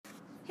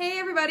Hey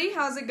everybody,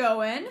 how's it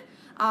going?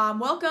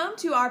 Welcome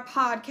to our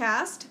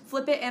podcast,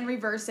 Flip It and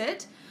Reverse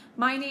It.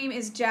 My name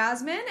is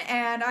Jasmine,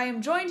 and I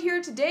am joined here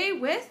today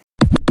with...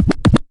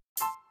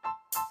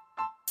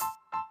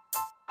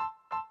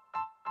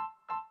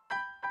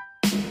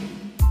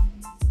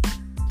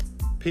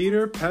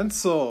 Peter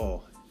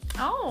Pencil.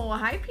 Oh,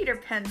 hi Peter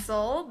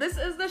Pencil. This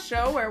is the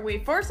show where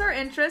we force our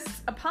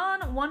interests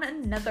upon one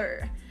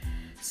another.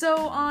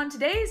 So on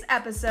today's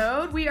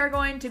episode, we are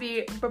going to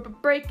be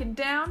breaking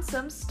down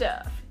some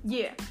stuff.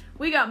 Yeah,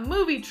 we got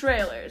movie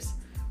trailers.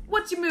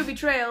 What's your movie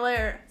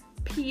trailer,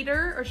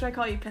 Peter? Or should I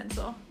call you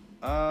Pencil?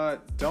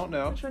 Don't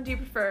know. Which one do you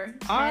prefer?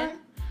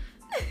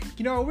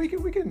 You know, we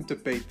can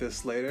debate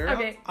this later.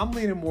 Okay. I'm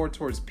leaning more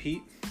towards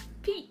Pete.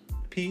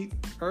 Pete.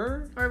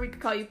 Or we could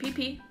call you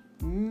PP.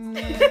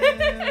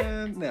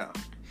 No.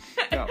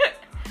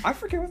 I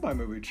forget what my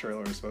movie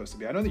trailer is supposed to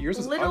be. I know that yours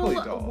is Ugly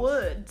Dolls. Little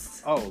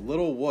Woods. Oh,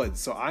 Little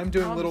Woods. So I'm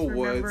doing Little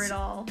Woods, it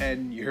all.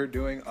 and you're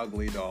doing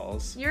Ugly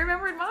Dolls. You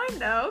remembered mine,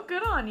 though.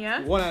 Good on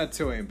ya. 1 out of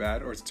 2 ain't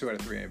bad, or it's 2 out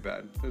of 3 ain't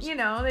bad. You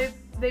know,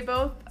 they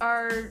both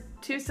are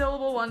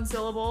 2-syllable,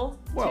 1-syllable,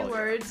 two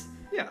words.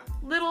 Yeah.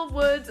 Little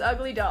Woods,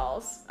 Ugly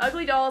Dolls.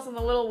 Ugly Dolls and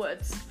the Little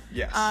Woods.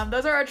 Yes.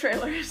 Those are our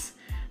trailers.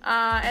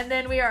 And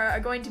then we are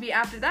going to be,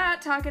 after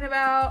that, talking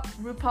about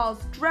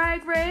RuPaul's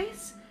Drag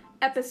Race,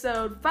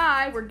 Episode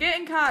 5. We're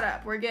getting caught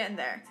up. We're getting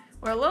there.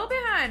 We're a little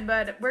behind,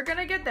 but we're going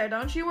to get there.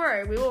 Don't you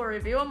worry. We will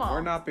review them all.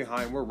 We're not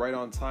behind. We're right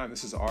on time.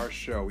 This is our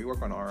show. We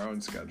work on our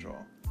own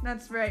schedule.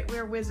 That's right.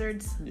 We're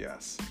wizards.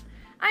 Yes.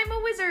 I'm a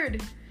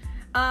wizard.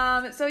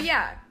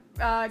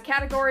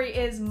 Category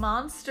is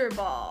Monster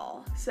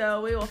Ball.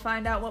 So we will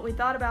find out what we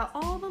thought about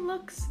all the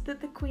looks that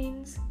the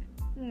queens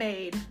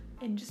made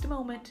in just a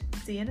moment.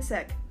 See you in a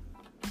sec.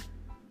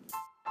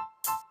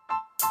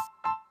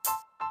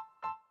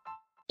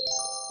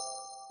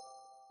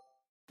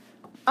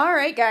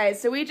 Alright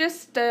guys, so we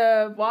just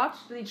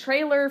watched the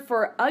trailer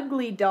for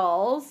Ugly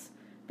Dolls,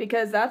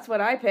 because that's what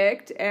I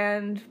picked,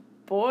 and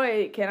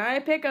boy, can I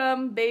pick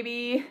 'em,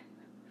 baby.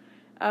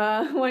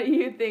 What do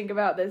you think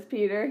about this,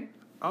 Peter?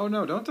 Oh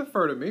no, don't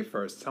defer to me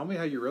first. Tell me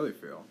how you really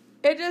feel.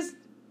 I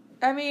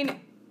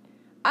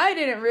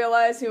didn't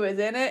realize who was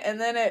in it, and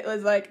then it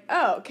was like,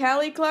 oh,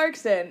 Kelly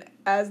Clarkson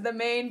as the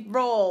main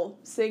role,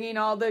 singing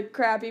all the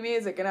crappy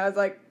music, and I was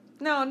like,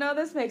 no,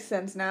 this makes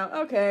sense now.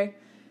 Okay.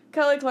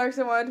 Kelly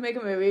Clarkson wanted to make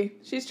a movie.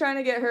 She's trying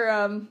to get her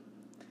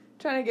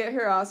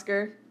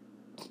Oscar.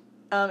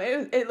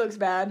 It looks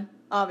bad,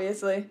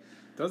 obviously.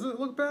 Does it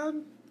look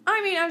bad?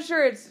 I mean, I'm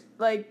sure it's,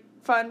 like,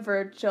 fun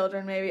for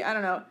children, maybe. I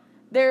don't know.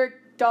 They're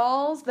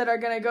dolls that are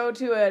gonna go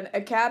to an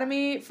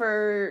academy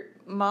for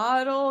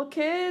model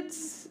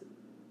kids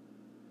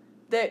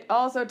that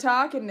also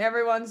talk, and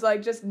everyone's,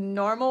 like, just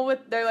normal with...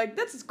 They're like,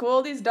 this is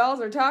cool. These dolls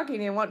are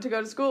talking and want to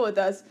go to school with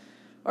us.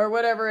 Or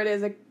whatever it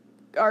is,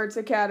 arts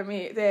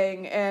academy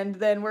thing, and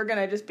then we're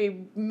gonna just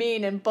be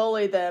mean and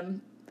bully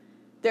them.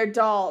 They're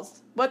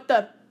dolls. What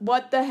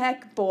the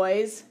heck,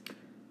 boys?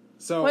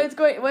 So what is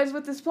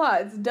with this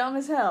plot? It's dumb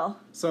as hell.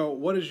 So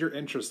what is your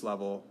interest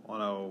level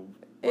on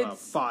a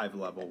 5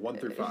 level, 1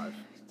 through 5?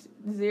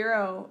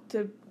 0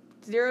 to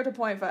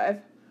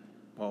 0.5.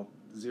 Well,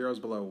 0's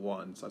below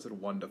 1, so I said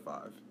 1 to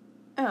 5.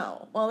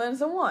 Oh, well then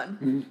it's a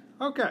 1.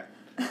 Okay.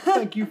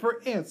 Thank you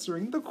for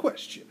answering the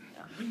question.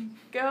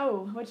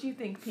 Go. What do you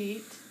think,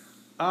 Pete?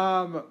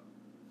 I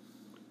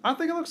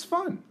think it looks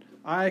fun.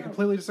 I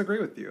completely disagree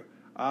with you.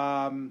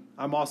 I'm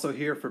also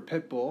here for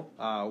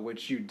Pitbull,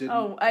 which you didn't.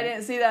 Oh, I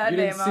didn't see that name.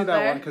 You didn't see that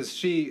there. one because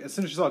as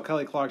soon as she saw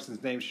Kelly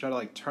Clarkson's name, she tried to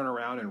like turn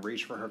around and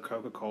reach for her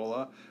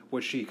Coca-Cola,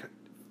 which she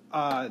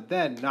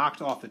then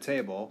knocked off the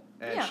table,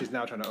 and she's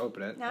now trying to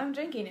open it. Now I'm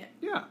drinking it.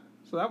 Yeah,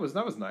 so that was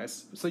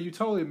nice. So you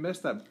totally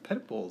missed that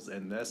Pitbull's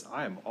in this.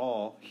 I am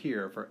all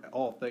here for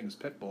all things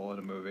Pitbull in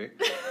a movie.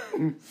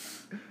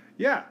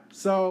 Yeah,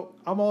 so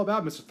I'm all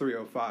about Mr.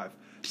 305.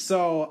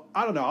 So,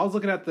 I don't know, I was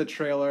looking at the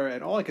trailer,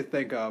 and all I could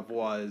think of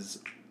was,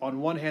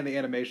 on one hand, the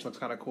animation looks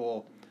kind of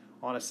cool.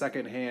 On a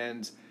second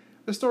hand,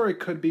 the story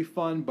could be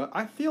fun, but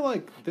I feel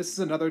like this is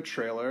another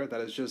trailer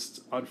that is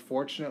just,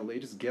 unfortunately,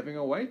 just giving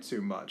away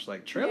too much.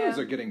 Like, trailers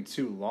are getting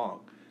too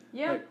long.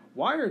 Yeah. Like,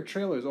 why are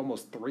trailers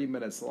almost 3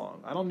 minutes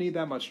long? I don't need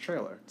that much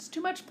trailer. It's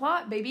too much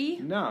plot, baby.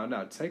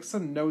 No, take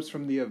some notes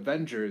from the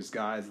Avengers,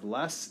 guys.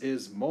 Less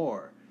is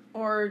more.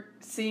 Or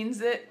scenes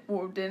that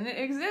didn't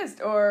exist.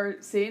 Or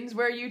scenes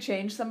where you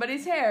change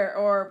somebody's hair.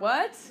 Or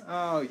what?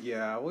 Oh,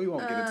 yeah. We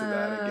won't get into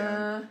that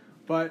again.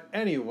 But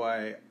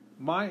anyway,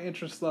 my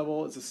interest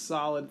level is a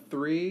solid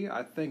 3.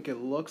 I think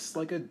it looks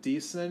like a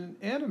decent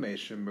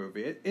animation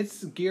movie.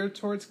 It's geared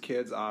towards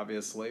kids,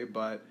 obviously,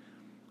 but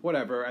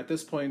whatever. At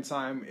this point in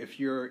time, if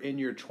you're in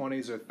your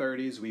 20s or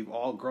 30s, we've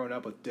all grown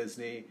up with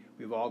Disney.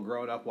 We've all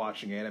grown up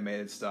watching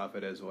animated stuff.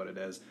 It is what it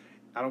is.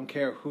 I don't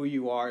care who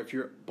you are. If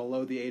you're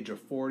below the age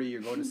of 40, you're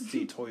going to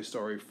see Toy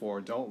Story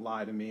 4. Don't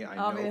lie to me. I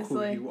know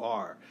who you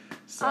are.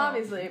 So,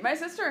 obviously. My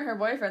sister and her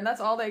boyfriend, that's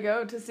all they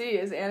go to see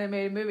is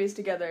animated movies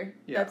together.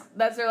 Yeah.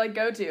 That's their, like,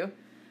 go-to.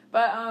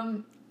 But,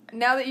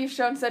 Now that you've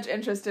shown such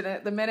interest in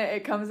it, the minute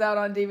it comes out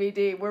on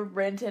DVD, we're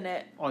renting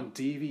it. On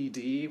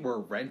DVD? We're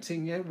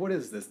renting it? What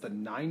is this, the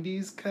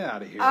 90s? Get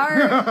out of here.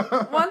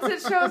 Once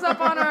it shows up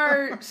on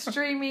our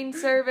streaming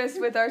service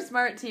with our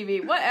smart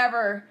TV,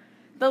 whatever.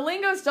 The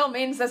lingo still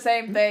means the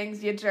same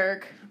things, you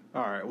jerk.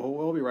 Alright, well,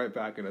 we'll be right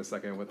back in a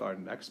second with our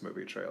next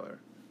movie trailer.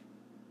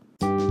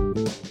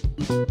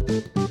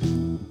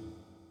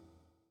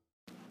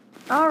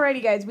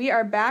 Alrighty, guys, we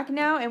are back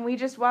now, and we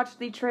just watched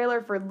the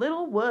trailer for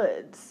Little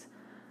Woods.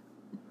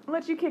 I'll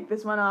let you kick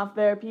this one off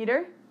there,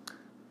 Peter.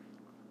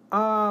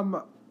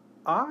 I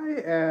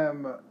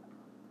am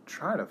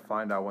trying to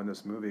find out when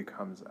this movie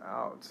comes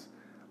out.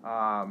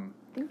 I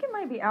think it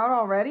might be out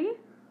already.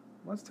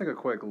 Let's take a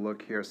quick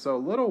look here. So,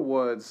 Little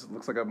Woods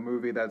looks like a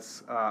movie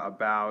that's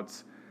about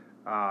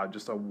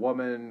just a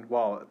woman.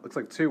 Well, it looks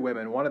like two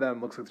women. One of them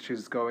looks like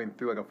she's going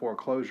through like a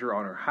foreclosure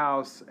on her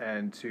house,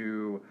 and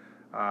to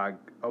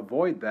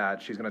avoid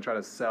that, she's going to try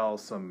to sell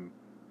some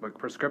like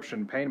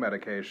prescription pain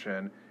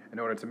medication in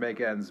order to make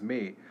ends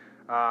meet.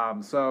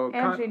 And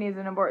she needs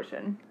an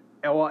abortion.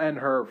 And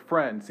her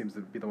friend seems to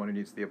be the one who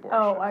needs the abortion.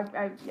 Oh,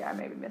 I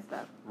maybe missed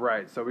that.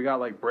 Right, so we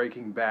got like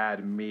Breaking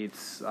Bad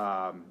meets,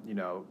 the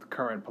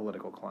current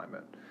political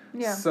climate.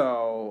 Yeah.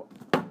 So,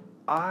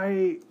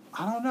 I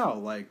don't know,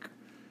 like,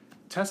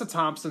 Tessa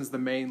Thompson's the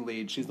main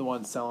lead. She's the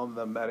one selling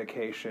the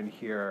medication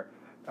here.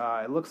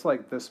 It looks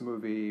like this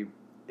movie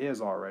is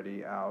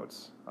already out.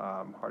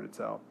 Hard to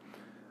tell.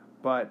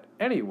 But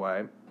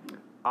anyway,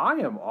 I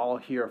am all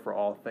here for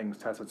all things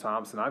Tessa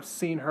Thompson. I've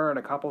seen her in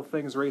a couple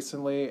things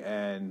recently,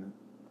 and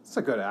it's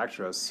a good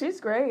actress. She's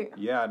great.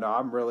 Yeah,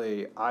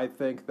 no, I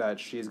think that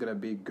she's going to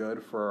be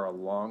good for a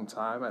long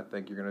time. I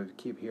think you're going to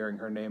keep hearing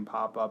her name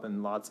pop up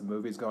in lots of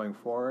movies going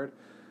forward.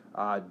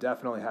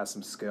 Definitely has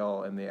some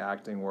skill in the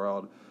acting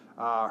world.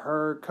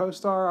 Her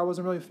co-star, I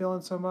wasn't really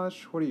feeling so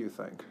much. What do you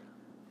think?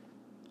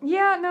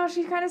 Yeah, no,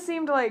 she kind of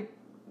seemed like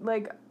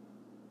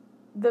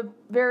the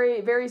very,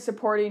 very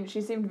supporting.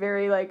 She seemed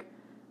very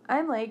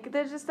I'm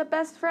they're just the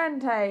best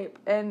friend type.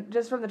 And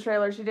just from the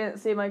trailer, she didn't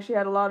seem like she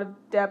had a lot of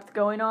depth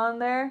going on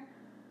there.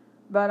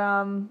 But,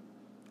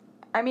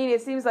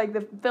 it seems like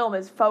the film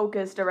is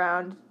focused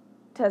around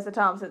Tessa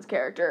Thompson's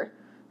character.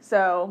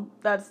 So,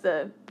 that's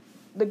the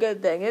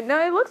good thing. It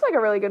looks like a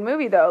really good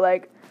movie, though.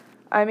 It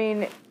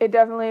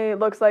definitely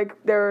looks like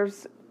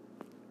there's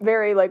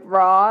very,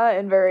 raw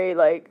and very,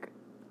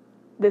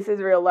 this is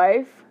real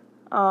life.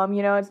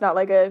 It's not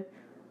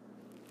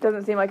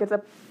doesn't seem like it's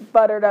a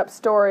buttered up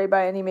story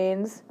by any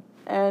means.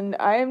 And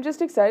I am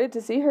just excited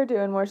to see her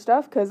doing more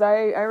stuff because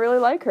I really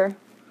like her.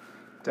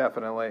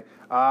 Definitely.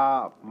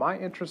 My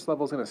interest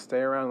level is going to stay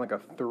around like a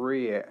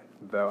 3,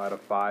 though, out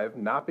of 5.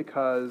 Not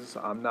because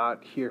I'm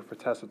not here for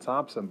Tessa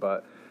Thompson,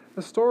 but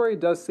the story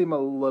does seem a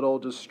little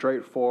just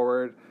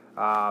straightforward.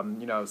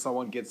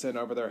 Someone gets in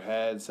over their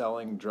head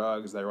selling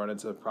drugs. They run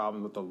into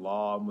problems with the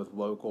law and with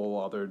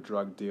local other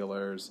drug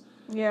dealers.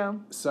 Yeah.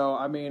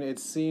 So, it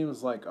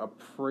seems like a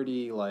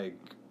pretty,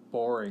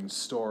 boring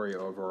story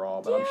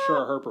overall, but yeah. I'm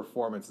sure her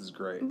performance is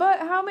great. But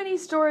how many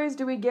stories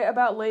do we get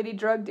about lady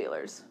drug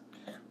dealers?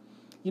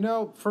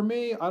 For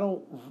me,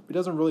 it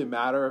doesn't really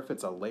matter if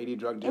it's a lady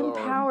drug dealer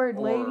Empowered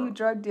lady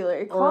drug dealer.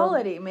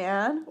 Equality,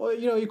 man. Well,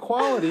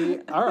 equality.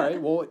 All right,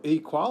 well,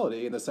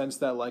 equality in the sense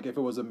that, if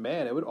it was a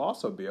man, it would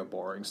also be a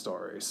boring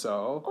story.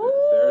 So,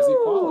 there's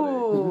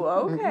equality. Ooh,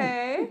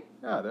 okay.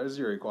 Yeah, there's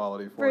your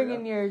equality for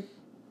Bringing your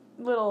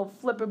little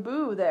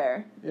flip-a-boo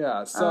there.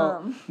 Yeah,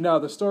 so, no,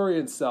 the story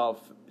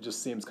itself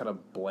just seems kind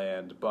of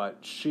bland, but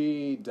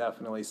she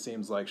definitely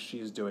seems like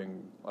she's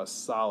doing a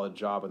solid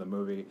job in the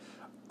movie.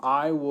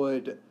 I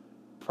would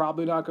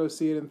probably not go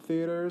see it in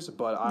theaters,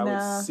 but I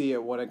would see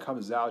it when it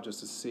comes out just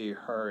to see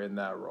her in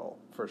that role,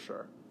 for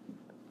sure.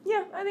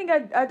 Yeah, I think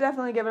I'd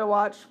definitely give it a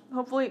watch.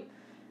 Hopefully.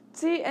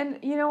 See, and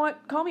you know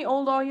what? Call me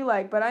old all you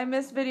like, but I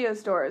miss video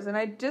stores, and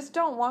I just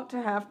don't want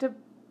to have to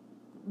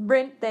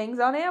rent things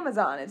on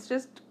Amazon. It's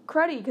just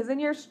cruddy, because then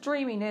you're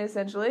streaming it,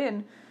 essentially,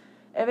 and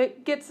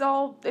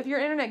if your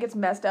internet gets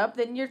messed up,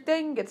 then your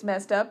thing gets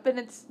messed up, and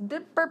it's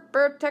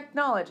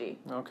technology.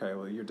 Okay,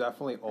 well, you're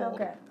definitely old.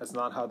 Okay. That's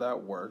not how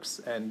that works,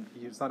 and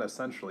it's not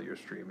essentially you're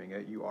streaming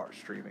it, you are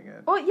streaming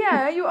it. Well,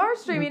 yeah, you are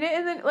streaming it,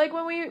 and then,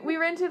 when we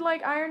rented,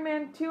 Iron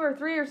Man 2 or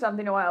 3 or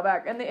something a while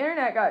back, and the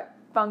internet got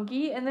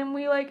funky, and then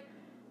we,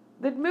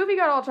 the movie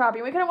got all choppy,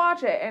 and we couldn't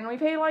watch it, and we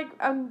paid,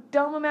 a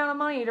dumb amount of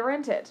money to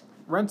rent it.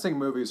 Renting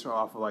movies from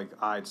off of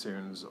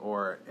iTunes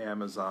or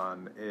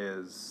Amazon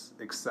is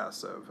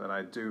excessive, and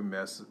I do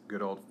miss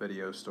good old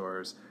video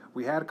stores.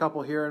 We had a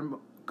couple here in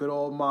good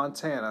old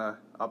Montana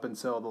up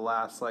until the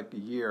last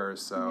year or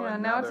so. Yeah,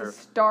 now it's a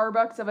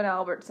Starbucks of an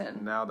Albertson.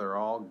 Now they're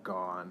all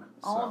gone.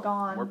 All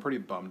gone. We're pretty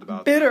bummed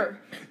about bitter.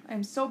 That.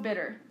 I'm so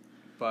bitter.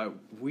 But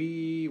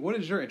what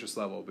is your interest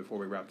level before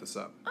we wrap this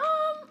up?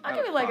 I'll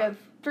give it a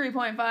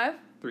 3.5.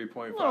 3.5.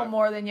 A little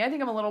more than you. I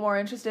think I'm a little more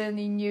interested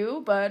in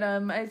you, but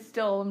I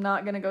still am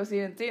not going to go see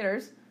it in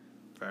theaters.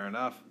 Fair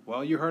enough.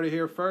 Well, you heard it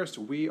here first.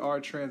 We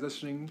are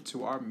transitioning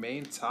to our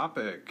main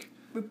topic.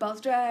 RuPaul's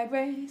Drag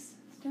Race.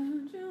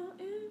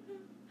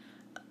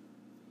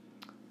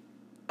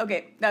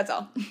 Okay, that's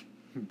all.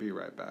 Be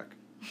right back.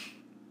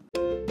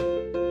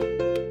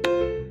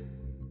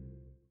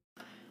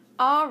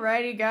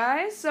 Alrighty,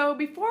 guys. So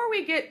before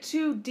we get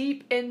too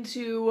deep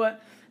into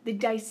the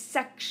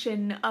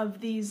dissection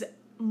of these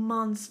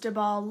Monster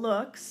Ball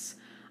looks,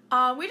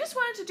 we just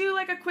wanted to do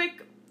like a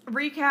quick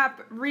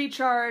recap,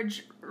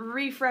 recharge,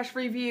 refresh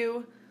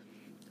review,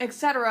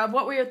 etc. of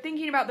what we are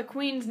thinking about the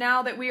queens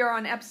now that we are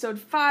on episode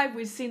 5.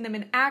 We've seen them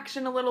in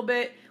action a little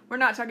bit. We're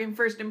not talking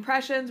first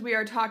impressions. We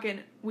are talking,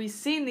 we've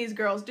seen these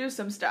girls do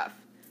some stuff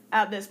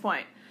at this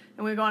point.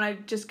 And we're going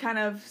to just kind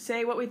of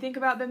say what we think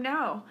about them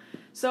now.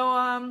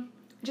 So,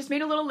 just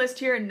made a little list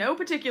here in no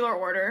particular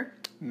order.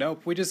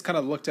 Nope, we just kind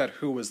of looked at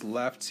who was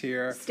left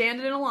here.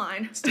 Standing in a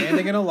line.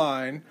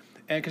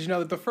 And because,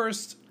 the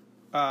first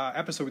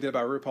episode we did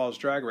about RuPaul's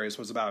Drag Race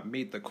was about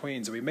Meet the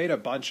Queens. And we made a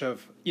bunch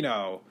of,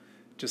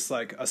 just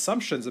like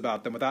assumptions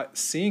about them without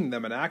seeing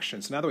them in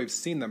action. So now that we've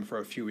seen them for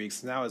a few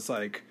weeks, now it's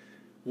like,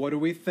 what do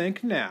we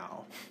think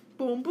now?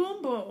 Boom,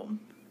 boom, boom.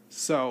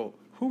 So,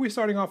 who are we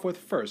starting off with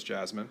first,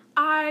 Jasmine?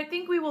 I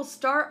think we will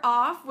start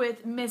off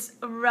with Miss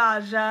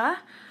Raja.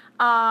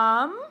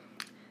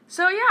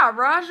 So yeah,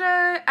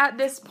 Raja at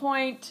this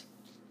point,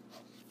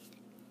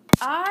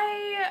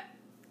 I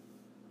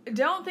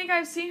don't think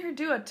I've seen her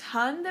do a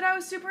ton that I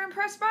was super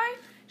impressed by.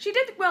 She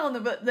did well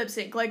in the lip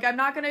sync. Like, I'm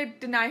not going to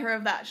deny her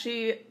of that.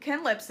 She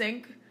can lip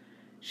sync.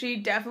 She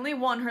definitely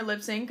won her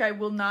lip sync. I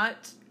will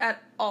not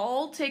at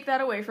all take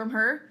that away from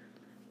her.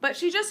 But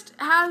she just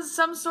has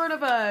some sort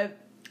of a,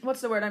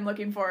 what's the word I'm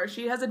looking for?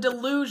 She has a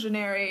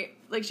delusionary,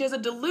 like, she has a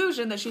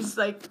delusion that she's,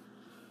 like,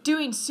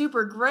 doing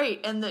super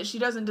great and that she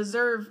doesn't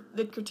deserve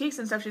the critiques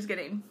and stuff she's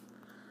getting.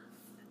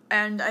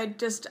 And I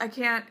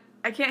can't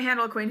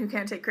handle a queen who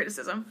can't take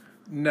criticism.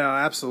 No,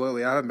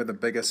 absolutely. I haven't been the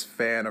biggest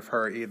fan of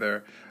her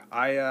either.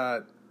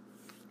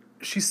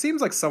 She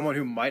seems like someone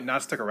who might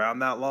not stick around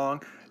that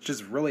long.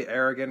 She's really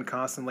arrogant,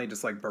 constantly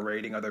just like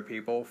berating other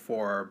people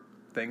for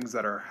things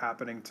that are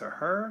happening to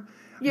her.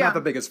 Yeah. Not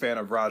the biggest fan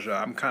of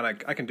Raja.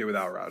 I can do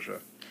without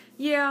Raja.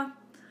 Yeah.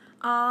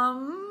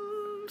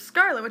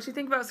 Scarlett, what do you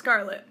think about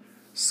Scarlett?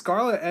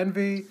 Scarlet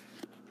Envy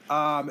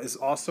is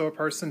also a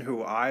person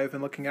who I've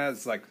been looking at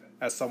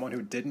as someone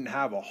who didn't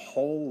have a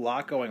whole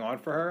lot going on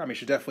for her. I mean,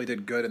 she definitely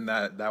did good in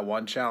that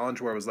one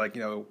challenge where it was like,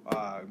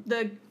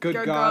 the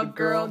good God,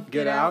 girl,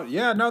 get out.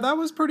 Yeah, no, that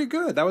was pretty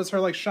good. That was her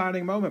like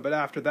shining moment. But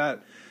after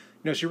that,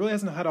 she really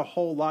hasn't had a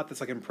whole lot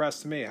that's like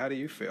impressed me. How do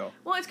you feel?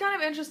 Well, it's kind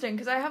of interesting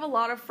because I have a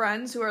lot of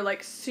friends who are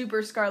like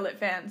super Scarlett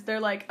fans. They're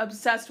like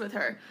obsessed with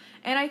her.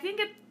 And I think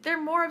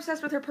they're more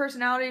obsessed with her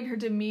personality and her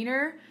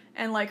demeanor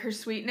and like her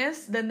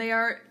sweetness than they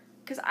are,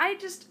 because I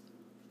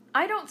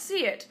don't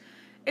see it.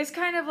 It's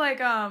kind of like,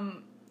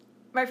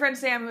 my friend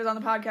Sam, who was on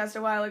the podcast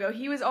a while ago,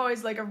 he was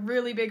always, like, a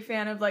really big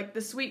fan of, like,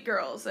 the sweet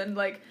girls and,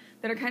 like,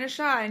 that are kind of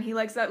shy, and he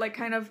likes that, like,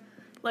 kind of,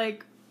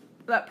 like,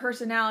 that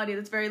personality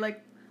that's very,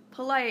 like,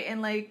 polite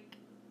and, like,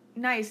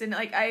 nice, and,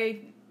 like, I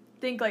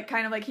think, like,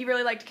 kind of, like, he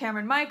really liked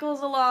Cameron Michaels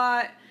a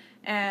lot,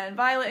 and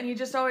Violet, and he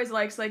just always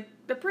likes, like,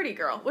 the pretty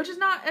girl, which is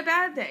not a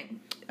bad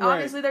thing. Right.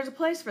 Obviously, there's a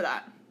place for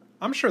that.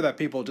 I'm sure that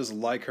people just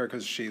like her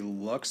because she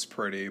looks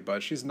pretty,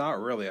 but she's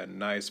not really a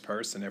nice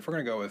person. If we're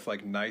going to go with,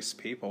 like, nice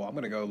people, I'm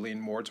going to go lean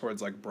more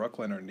towards, like,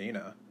 Brooklyn or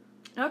Nina.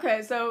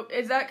 Okay, so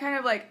is that kind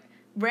of, like,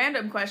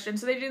 random question?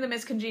 So they do the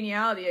Miss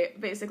Congeniality,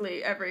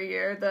 basically, every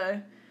year.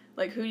 The,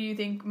 like, who do you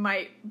think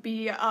might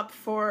be up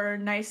for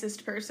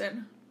nicest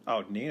person?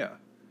 Oh, Nina.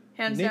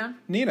 Hands down?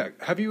 Nina.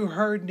 Have you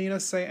heard Nina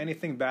say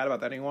anything bad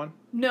about anyone?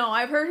 No,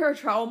 I've heard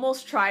her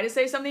almost try to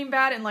say something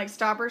bad and, like,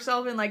 stop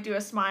herself and, like, do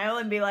a smile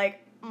and be like,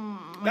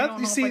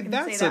 that's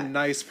a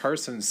nice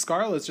person.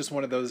 Scarlett's just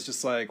one of those,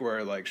 just like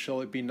where like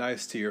she'll be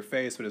nice to your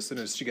face, but as soon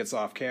as she gets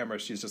off camera,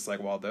 she's just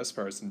like, well, this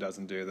person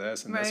doesn't do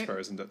this, and this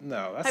person does.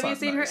 No, that's not nice. Have you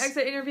seen her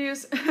exit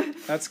interviews?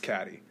 That's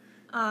catty.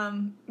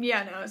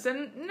 Yeah, no.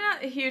 So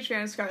not a huge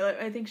fan of Scarlett.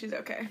 I think she's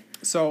okay.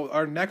 So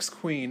our next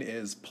queen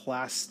is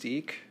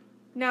Plastique.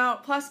 Now,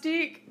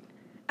 Plastique,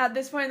 at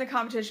this point in the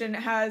competition,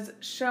 has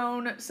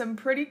shown some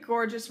pretty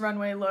gorgeous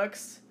runway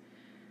looks.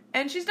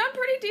 And she's done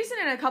pretty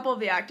decent in a couple of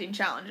the acting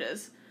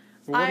challenges.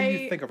 What do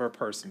you think of her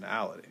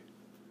personality?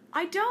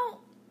 I don't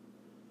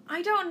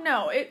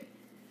know.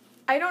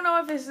 I don't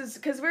know if this is,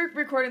 because we're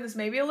recording this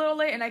maybe a little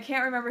late, and I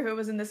can't remember who it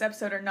was in this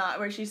episode or not,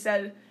 where she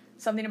said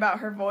something about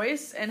her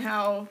voice and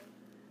how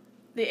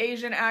the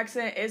Asian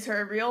accent is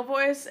her real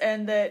voice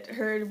and that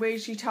her way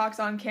she talks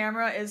on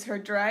camera is her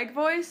drag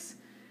voice.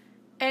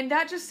 And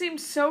that just seemed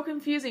so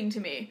confusing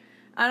to me.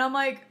 And I'm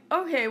like,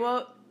 okay,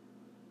 well,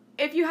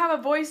 if you have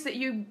a voice that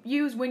you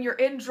use when you're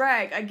in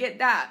drag, I get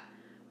that.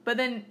 But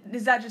then,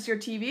 is that just your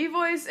TV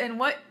voice? And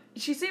what?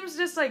 She seems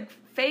just, like,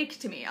 fake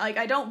to me. Like,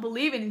 I don't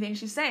believe anything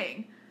she's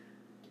saying.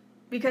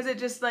 Because it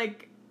just,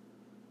 like,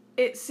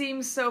 it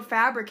seems so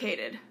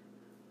fabricated.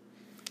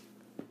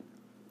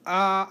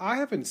 I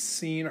haven't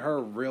seen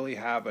her really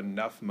have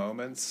enough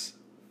moments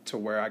to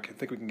where I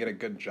think we can get a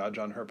good judge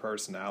on her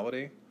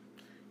personality.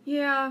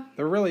 Yeah.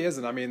 There really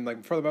isn't. I mean,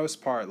 like, for the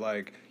most part,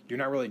 like, you're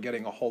not really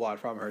getting a whole lot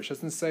from her. She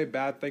doesn't say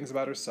bad things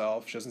about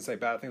herself. She doesn't say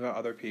bad things about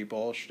other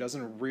people. She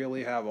doesn't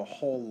really have a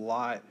whole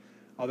lot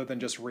other than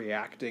just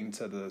reacting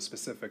to the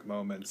specific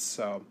moments.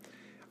 So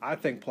I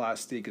think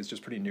Plastique is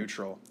just pretty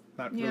neutral.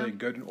 Not really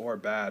good or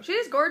bad. She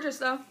is gorgeous,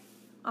 though.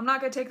 I'm not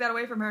going to take that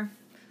away from her.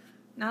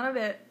 None of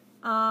it.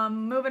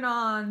 Moving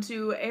on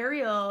to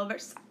Ariel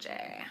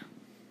Versace.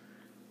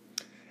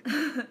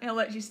 I'll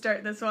let you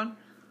start this one.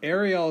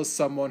 Ariel is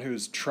someone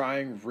who's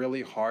trying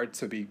really hard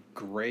to be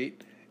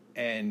great,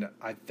 and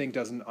I think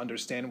doesn't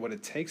understand what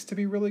it takes to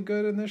be really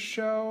good in this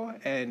show.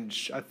 And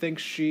I think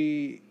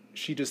she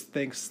just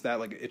thinks that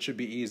like it should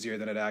be easier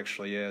than it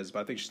actually is. But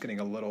I think she's getting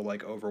a little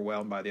like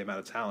overwhelmed by the amount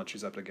of talent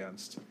she's up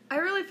against. I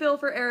really feel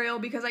for Ariel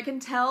because I can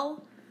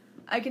tell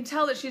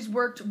that she's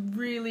worked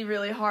really,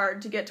 really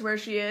hard to get to where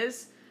she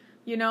is.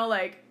 You know,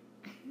 like,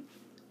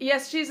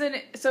 yes, she's an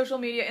social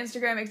media,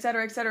 Instagram, et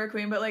cetera,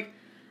 queen, but like,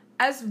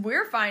 as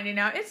we're finding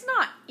out, it's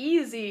not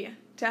easy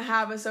to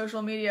have a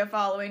social media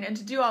following and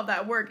to do all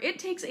that work. It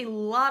takes a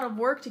lot of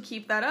work to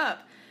keep that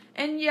up.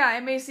 And yeah,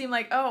 it may seem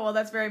like, oh, well,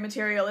 that's very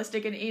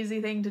materialistic and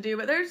easy thing to do,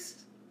 but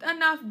there's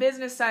enough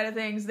business side of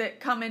things that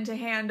come into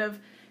hand of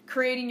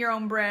creating your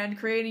own brand,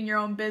 creating your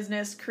own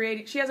business,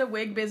 she has a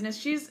wig business.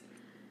 She's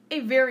a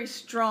very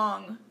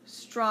strong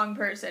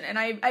person, and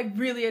I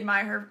really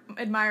admire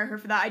her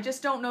for that. I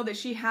just don't know that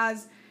she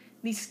has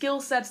the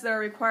skill sets that are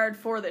required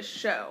for this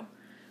show.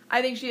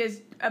 I think she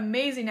is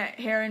amazing at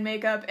hair and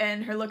makeup,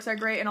 and her looks are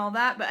great and all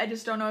that, but I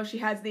just don't know if she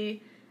has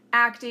the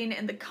acting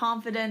and the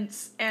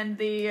confidence and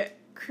the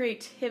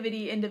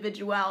creativity,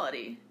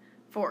 individuality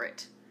for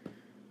it.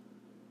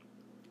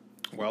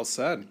 Well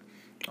said.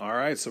 All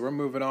right, so we're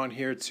moving on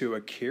here to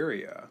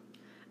A'keria.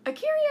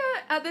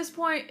 A'keria, at this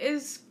point,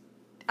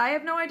 I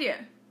have no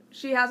idea.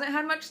 She hasn't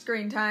had much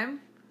screen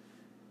time.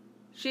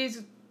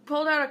 She's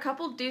pulled out a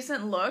couple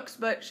decent looks,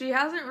 but she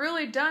hasn't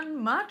really done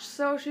much,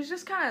 so she's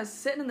just kind of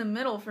sitting in the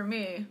middle for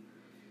me.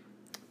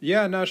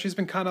 Yeah, no, she's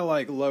been kind of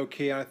like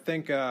low-key, and I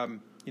think,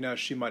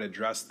 she might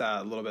address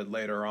that a little bit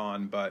later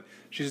on, but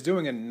she's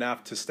doing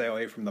enough to stay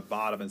away from the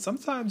bottom, and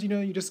sometimes,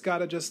 you just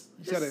gotta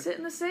sit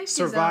in the safety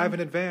survive zone. in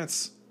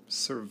advance.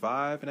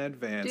 Survive in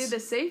advance. Do the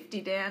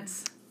safety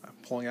dance. I'm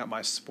pulling out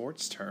my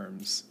sports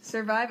terms.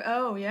 Survive.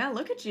 Oh, yeah,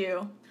 look at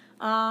you.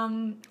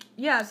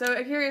 Yeah, so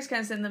A'keria's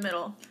kind of sitting in the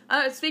middle.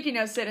 Speaking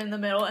of sitting in the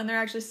middle, and they're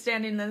actually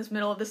standing in this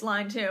middle of this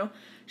line, too.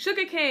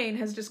 Shuga Kane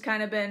has just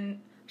kind of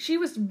been... She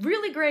was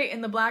really great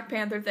in the Black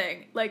Panther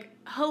thing. Like,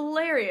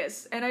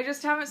 hilarious. And I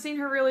just haven't seen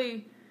her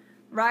really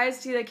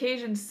rise to the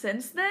occasion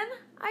since then,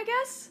 I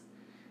guess.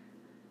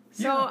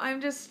 So yeah.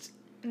 I'm just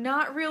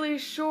not really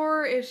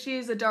sure if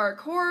she's a dark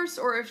horse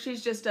or if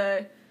she's just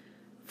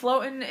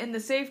floating in the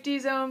safety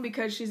zone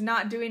because she's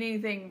not doing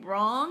anything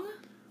wrong,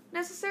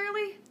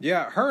 necessarily.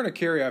 Yeah, her and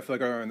A'keria, I feel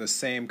like, are in the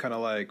same kind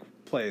of, like,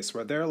 place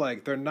where they're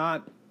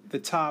not the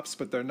tops,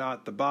 but they're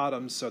not the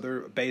bottoms, so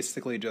they're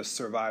basically just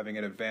surviving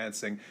and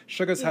advancing.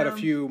 Suga's had a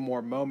few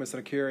more moments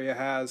than A'keria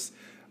has,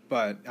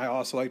 but I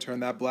also liked her in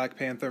that Black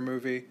Panther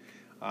movie.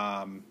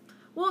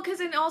 Well,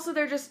 because also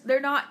they're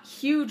not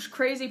huge,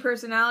 crazy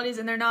personalities,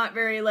 and they're not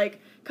very,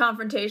 like,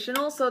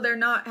 confrontational, so they're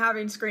not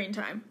having screen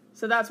time.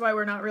 So that's why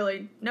we're not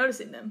really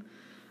noticing them.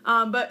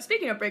 But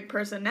speaking of big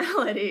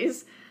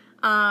personalities,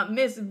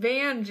 Miss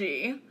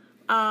Vanjie,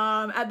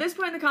 at this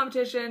point in the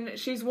competition,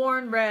 she's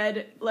worn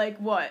red, like,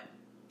 what?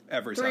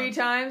 Every time. 3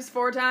 times,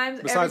 4 times.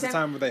 Besides the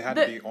time where they had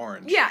to be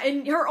orange. Yeah,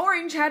 and her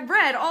orange had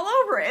red all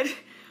over it.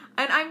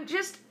 And I'm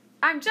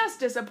just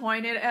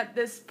disappointed at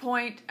this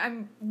point. I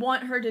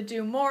want her to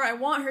do more. I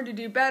want her to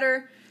do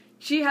better.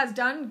 She has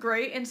done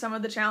great in some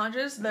of the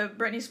challenges. The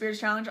Britney Spears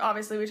challenge,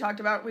 obviously, we talked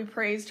about. We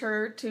praised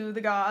her to the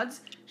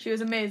gods. She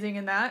was amazing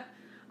in that.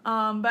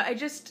 But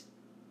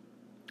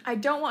I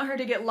don't want her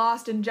to get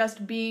lost in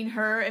just being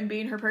her and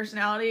being her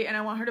personality, and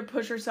I want her to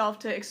push herself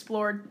to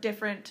explore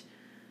different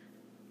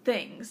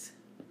things.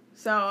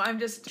 So I'm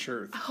just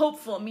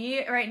hopeful.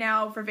 Me right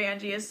now for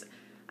Vanjie is,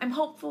 I'm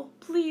hopeful.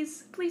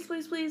 Please, please,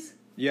 please, please.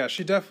 Yeah,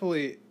 she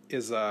definitely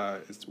is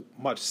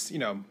much,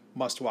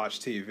 must-watch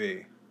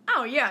TV.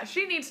 Oh yeah,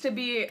 she needs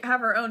to have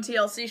her own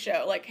TLC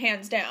show, like,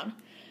 hands down.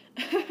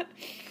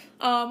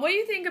 What do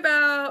you think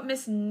about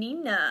Miss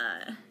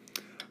Nina?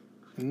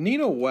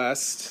 Nina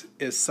West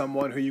is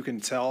someone who you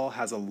can tell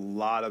has a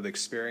lot of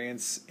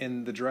experience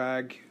in the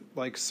drag,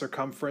 like,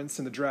 circumference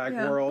in the drag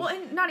world. Well,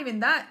 and not even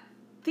that,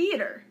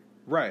 theater.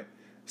 Right.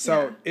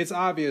 So it's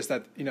obvious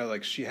that,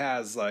 she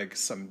has, like,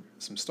 some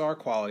star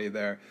quality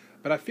there.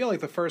 But I feel like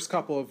the first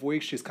couple of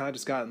weeks she's kind of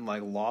just gotten,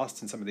 like,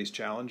 lost in some of these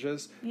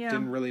challenges. Yeah.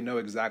 Didn't really know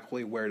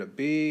exactly where to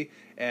be.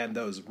 And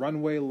those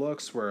runway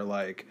looks were,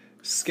 like,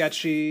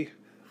 sketchy.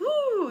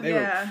 They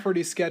were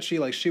pretty sketchy.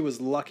 Like, she was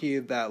lucky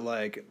that,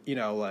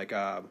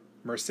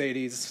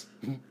 Mercedes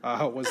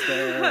was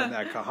there and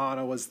that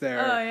Kahana was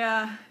there. Oh,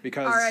 yeah.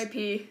 Because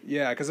R.I.P.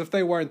 Yeah, because if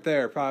they weren't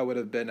there, it probably would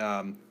have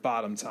been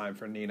bottom time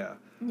for Nina.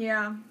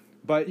 Yeah.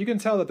 But you can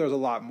tell that there's a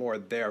lot more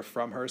there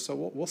from her, so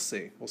we'll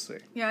see. We'll see.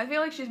 Yeah, I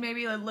feel like she's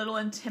maybe a little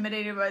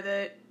intimidated by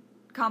the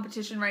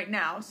competition right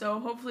now, so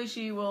hopefully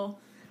she will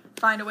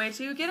find a way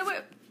to get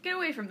get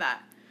away from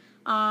that.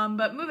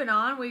 But moving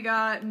on, we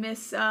got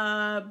Miss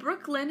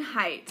Brooklyn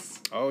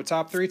Heights. Oh,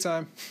 top 3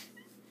 time.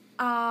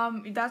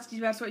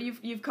 That's what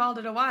you've called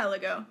it a while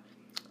ago.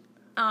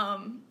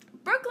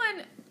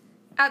 Brooklyn,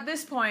 at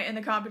this point in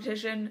the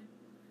competition,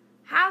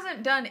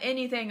 hasn't done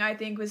anything I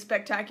think was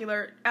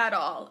spectacular at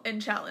all in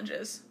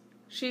challenges.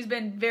 She's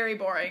been very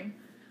boring.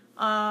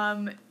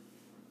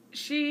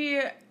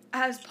 She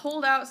has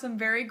pulled out some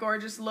very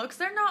gorgeous looks.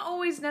 They're not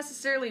always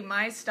necessarily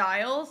my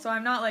style, so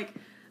I'm not, like,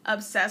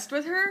 obsessed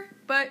with her,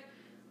 but,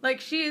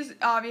 like, she is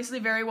obviously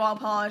very well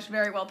polished,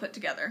 very well put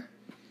together.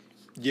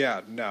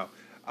 Yeah, no.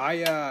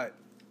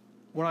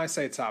 When I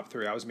say top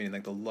 3, I was meaning,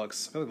 like, the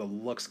looks. I feel like the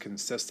looks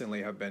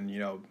consistently have been,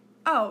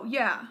 Oh,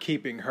 yeah.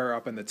 keeping her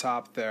up in the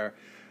top there.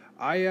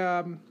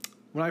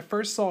 When I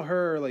first saw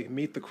her, like,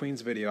 Meet the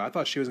Queens video, I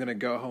thought she was going to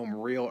go home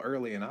real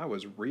early, and I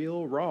was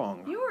real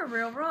wrong. You were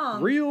real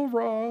wrong. Real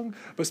wrong.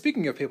 But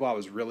speaking of people I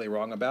was really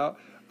wrong about,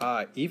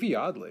 Evie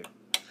Oddly.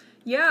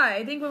 Yeah,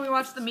 I think when we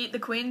watched the Meet the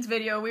Queens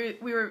video, we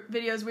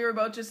were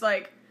both just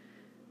like,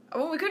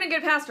 well, we couldn't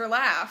get past her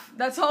laugh.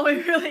 That's all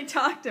we really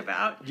talked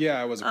about.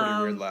 Yeah, it was a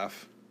pretty weird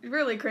laugh.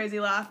 Really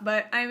crazy laugh,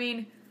 but I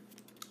mean,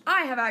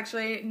 I have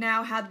actually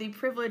now had the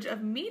privilege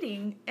of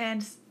meeting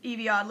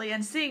Evie Oddly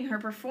and seeing her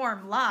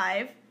perform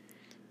live,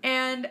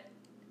 and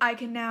I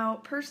can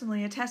now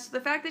personally attest to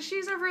the fact that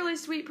she's a really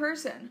sweet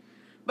person,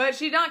 but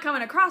she's not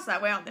coming across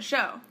that way on the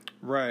show.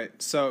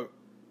 Right, so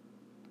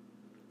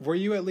were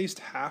you at least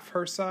half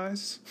her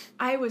size?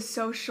 I was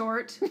so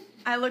short.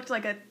 I looked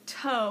like a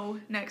toe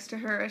next to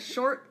her, a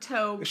short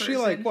toe person. Is she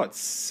like, what,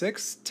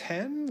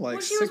 6'10"? Like,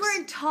 well, she was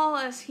wearing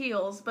tall-ass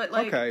heels, but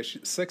like... Okay,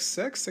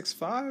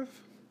 6'6",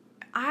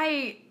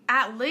 6'5"?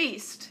 At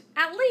least.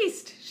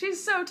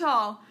 She's so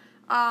tall.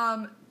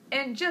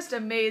 And just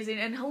amazing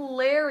and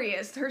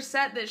hilarious. Her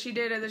set that she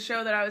did at the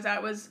show that I was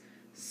at was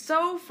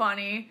so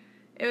funny.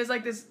 It was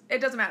like this, it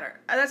doesn't matter.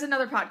 That's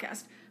another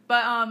podcast.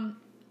 But,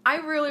 I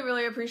really,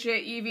 really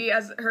appreciate Evie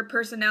as her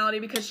personality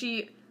because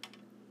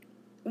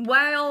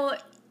while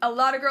a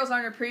lot of girls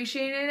aren't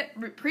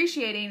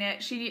appreciating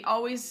it, she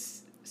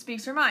always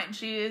speaks her mind.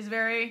 She is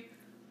very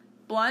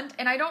blunt,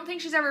 and I don't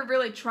think she's ever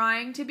really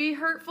trying to be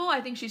hurtful.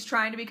 I think she's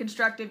trying to be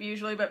constructive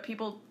usually, but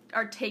people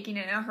are taking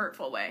it in a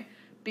hurtful way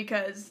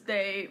because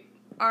they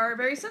are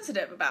very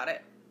sensitive about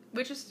it,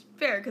 which is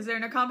fair because they're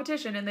in a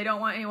competition and they don't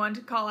want anyone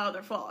to call out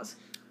their flaws.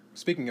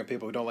 Speaking of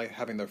people who don't like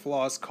having their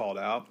flaws called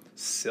out,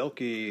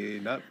 Silky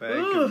Nutmeg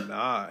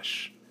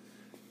Ganache.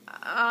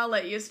 I'll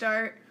let you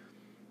start.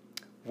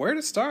 Where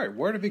to start?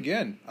 Where to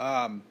begin?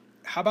 How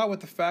about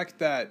with the fact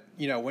that,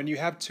 when you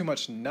have too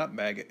much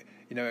nutmeg,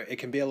 it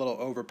can be a little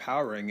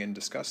overpowering and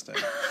disgusting.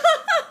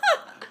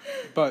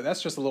 But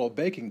that's just a little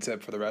baking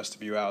tip for the rest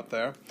of you out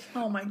there.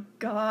 Oh my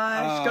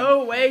gosh.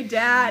 Go away,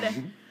 Dad.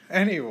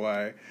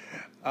 Anyway,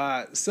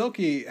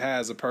 Silky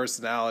has a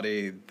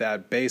personality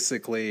that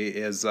basically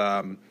is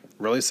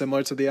really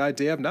similar to the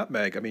idea of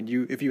nutmeg. I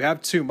mean, if you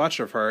have too much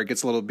of her, it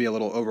gets be a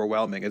little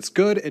overwhelming. It's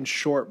good in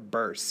short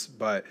bursts,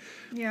 but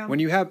when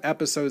you have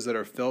episodes that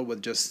are filled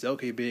with just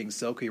Silky being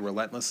Silky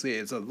relentlessly,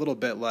 it's a little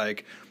bit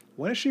like,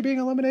 when is she being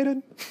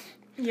eliminated?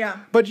 Yeah.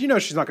 But she's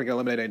not going to get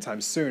eliminated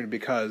anytime soon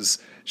because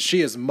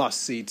she is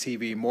must-see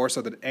TV more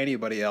so than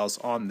anybody else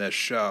on this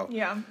show.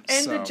 Yeah.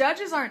 And the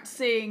judges aren't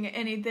seeing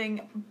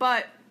anything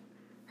but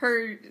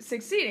her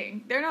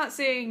succeeding. They're not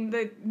seeing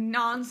the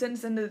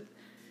nonsense and the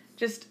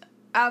just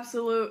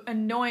absolute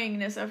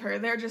annoyingness of her.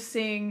 They're just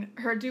seeing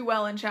her do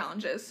well in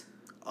challenges.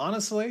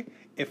 Honestly,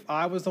 if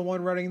I was the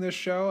one running this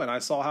show and I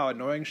saw how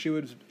annoying she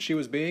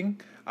was being,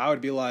 I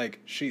would be like,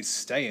 she's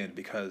staying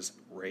because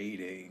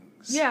ratings.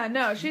 Yeah,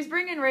 no, she's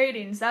bringing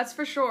ratings, that's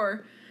for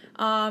sure.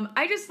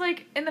 I just,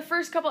 in the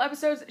first couple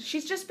episodes,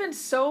 she's just been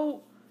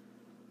so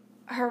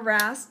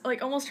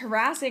almost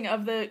harassing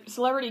of the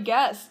celebrity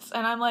guests,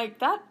 and I'm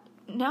like,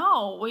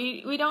 no,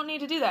 we don't need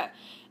to do that.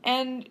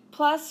 And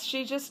plus,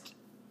 she just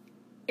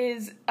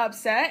is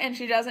upset, and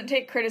she doesn't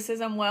take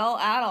criticism well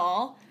at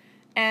all,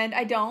 and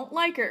I don't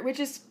like her,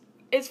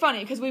 it's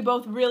funny, because we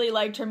both really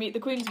liked her Meet the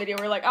Queens video.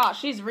 We're like,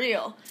 she's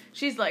real.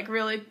 She's,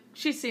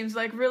 she seems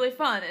like really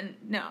fun, and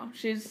no,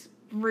 she's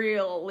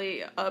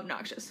really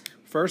obnoxious.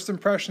 First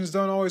impressions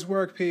don't always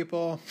work,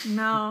 people.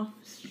 No,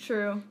 it's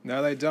true.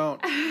 No, they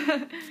don't.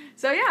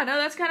 So, yeah, no,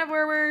 that's kind of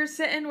where we're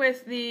sitting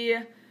with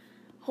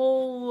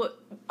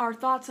our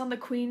thoughts on the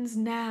Queens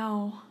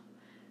now.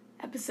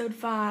 Episode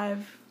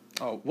 5.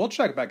 Oh, we'll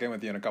check back in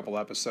with you in a couple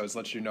episodes,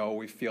 let you know what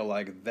we feel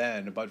like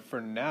then. But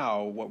for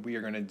now, what we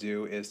are going to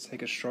do is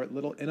take a short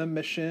little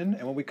intermission,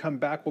 and when we come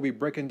back, we'll be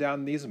breaking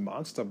down these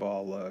Monster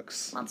Ball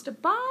looks. Monster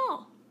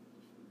Ball!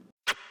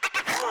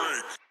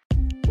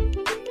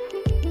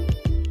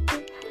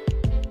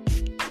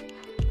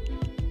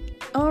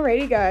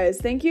 Alrighty,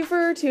 guys. Thank you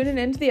for tuning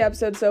into the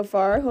episode so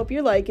far. Hope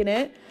you're liking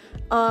it.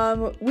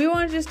 We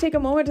want to just take a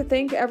moment to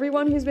thank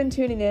everyone who's been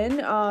tuning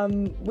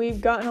in.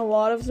 We've gotten a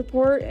lot of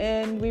support,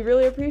 and we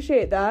really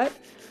appreciate that.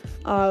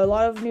 A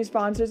lot of new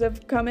sponsors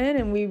have come in,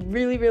 and we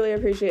really, really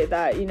appreciate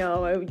that. You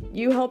know,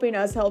 you helping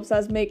us helps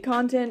us make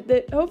content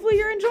that hopefully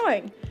you're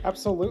enjoying.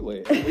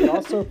 Absolutely. And we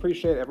also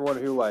appreciate everyone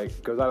who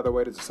goes out of their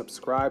way to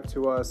subscribe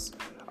to us.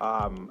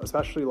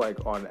 Especially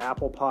on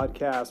Apple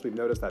Podcasts, we've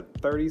noticed that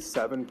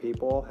 37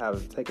 people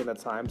have taken the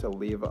time to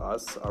leave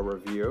us a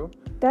review.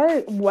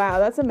 Wow,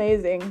 that's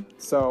amazing.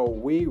 So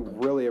we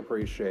really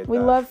appreciate that. We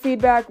love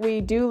feedback. We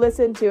do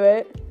listen to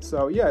it.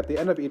 So yeah, at the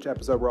end of each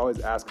episode, we're always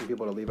asking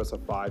people to leave us a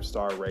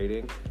 5-star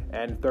rating,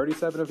 and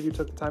 37 of you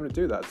took the time to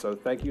do that. So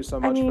thank you so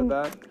much for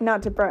that.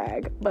 Not to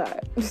brag,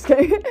 but just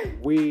kidding.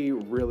 We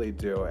really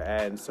do.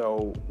 And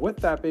so with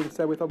that being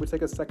said, we thought we'd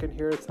take a second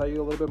here to tell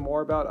you a little bit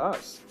more about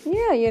us.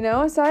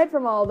 Yeah, aside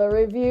from all the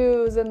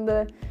reviews and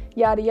the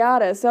yada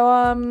yada.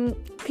 So,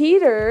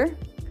 Peter.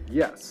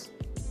 Yes.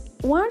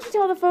 Why don't you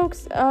tell the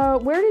folks,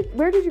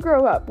 where did you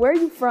grow up? Where are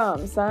you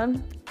from,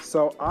 son?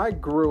 So I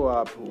grew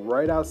up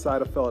right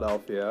outside of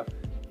Philadelphia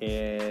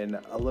in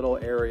a little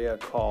area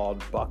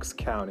called Bucks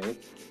County.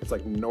 It's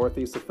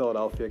northeast of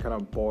Philadelphia, kind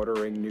of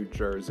bordering New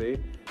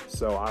Jersey.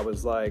 So I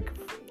was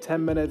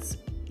 10 minutes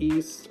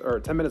east or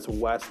 10 minutes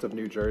west of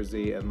New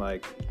Jersey and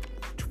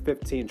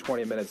 15,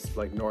 20 minutes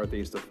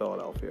northeast of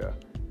Philadelphia.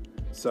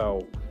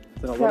 So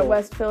Is that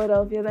West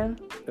Philadelphia then?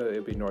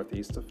 It'd be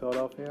northeast of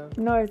Philadelphia.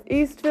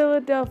 Northeast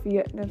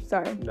Philadelphia. No,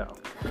 sorry. No.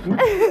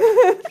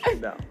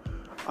 No.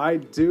 I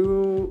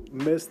do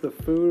miss the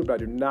food, but I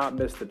do not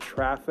miss the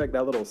traffic.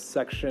 That little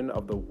section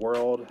of the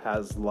world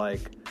has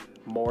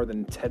more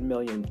than 10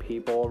 million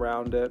people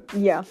around it.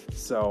 Yeah.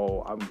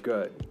 So I'm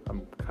good.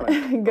 I'm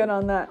kind of good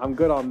on that. I'm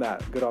good on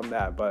that. Good on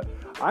that. But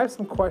I have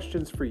some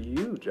questions for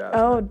you, Jasmine.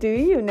 Oh, do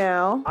you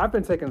now? I've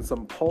been taking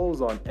some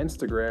polls on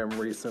Instagram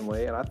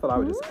recently, and I thought I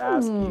would just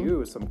ask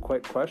you some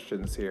quick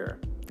questions here.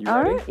 You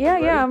ready? All right.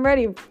 Yeah, I'm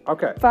ready.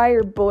 Okay.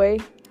 Fire, boy.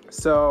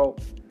 So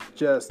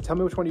just tell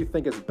me which one you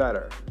think is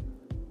better.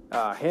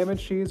 Ham and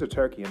cheese or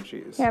turkey and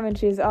cheese? Ham and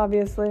cheese,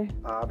 obviously.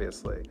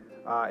 Obviously.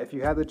 If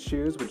you had to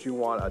choose, would you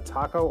want a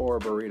taco or a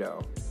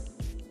burrito?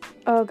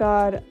 Oh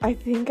God, I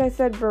think I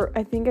said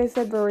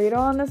burrito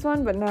on this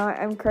one, but now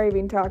I'm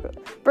craving taco.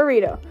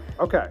 Burrito.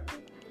 Okay.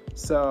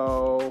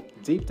 So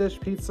deep dish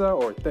pizza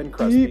or thin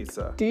crust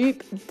pizza?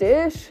 Deep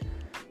dish.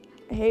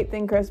 I hate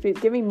thin crust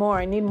pizza. Give me more.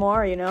 I need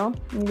more. I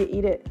need to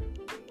eat it.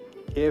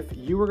 If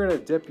you were gonna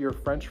dip your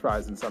French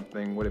fries in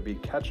something, would it be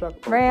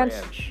ketchup or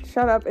ranch?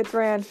 Shut up. It's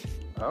ranch.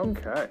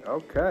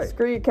 Okay.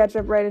 Screw your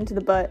ketchup right into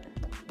the butt.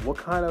 What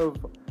kind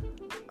of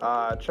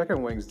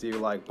chicken wings do you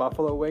like?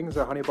 Buffalo wings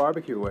or honey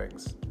barbecue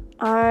wings?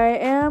 I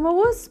am a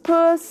wuss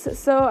puss,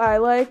 so I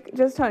like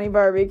just honey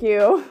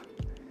barbecue.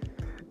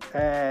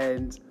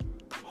 And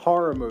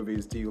horror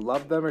movies, do you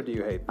love them or do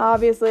you hate them?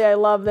 Obviously, I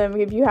love them.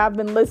 If you have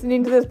been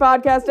listening to this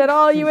podcast at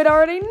all, you would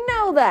already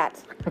know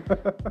that.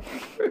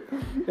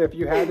 If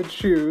you had to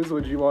choose,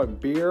 would you want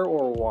beer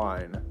or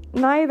wine?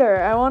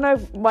 Neither. I want a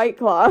White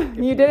Claw.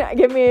 You didn't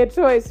give me a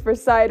choice for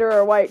cider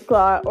or White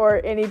Claw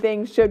or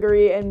anything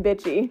sugary and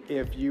bitchy.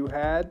 If you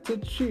had to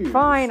choose.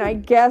 Fine, I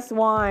guess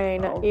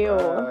wine. All Ew.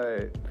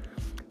 Right.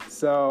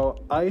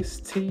 So,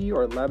 iced tea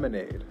or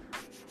lemonade?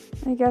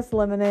 I guess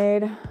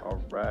lemonade.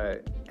 All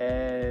right.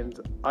 And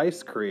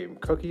ice cream,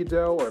 cookie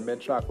dough or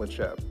mint chocolate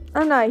chip?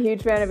 I'm not a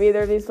huge fan of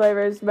either of these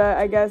flavors, but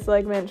I guess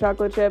mint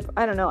chocolate chip.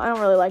 I don't know. I don't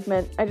really like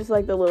mint. I just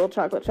like the little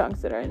chocolate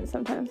chunks that are in it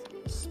sometimes.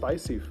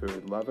 Spicy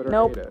food, love it or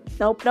nope. hate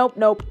it?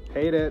 Nope.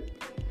 Hate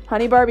it.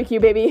 Honey barbecue,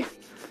 baby.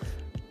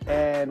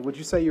 And would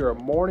you say you're a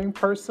morning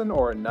person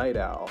or a night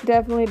owl?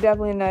 Definitely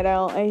a night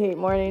owl. I hate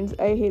mornings.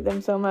 I hate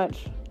them so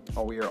much.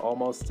 Oh, we are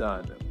almost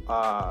done.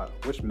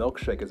 Which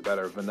milkshake is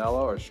better,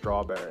 vanilla or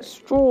strawberry?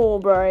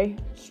 Strawberry.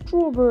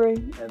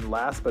 And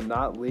last but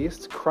not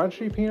least,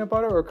 crunchy peanut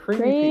butter or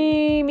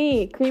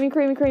creamy? Creamy.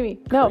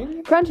 No,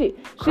 Creamy? crunchy.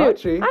 Shoot.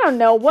 Crunchy? I don't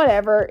know.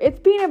 Whatever. It's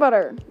peanut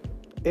butter.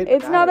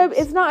 It's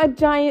not a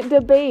giant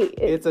debate.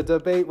 It's a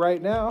debate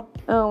right now.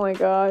 Oh my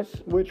gosh.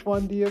 Which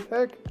one do you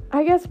pick?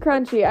 I guess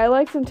crunchy. I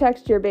like some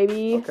texture,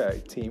 baby.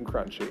 Okay, team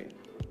crunchy.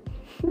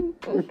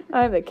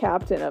 I'm the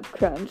captain of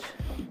crunch.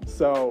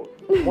 So,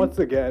 once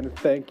again,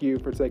 thank you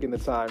for taking the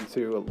time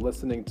to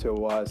listening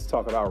to us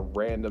talk about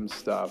random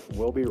stuff.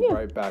 We'll be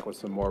right back with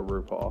some more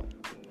RuPaul.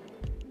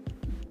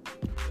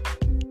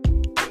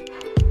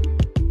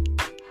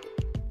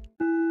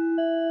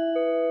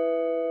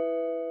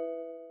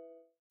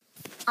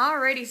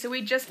 Alrighty, so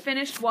we just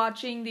finished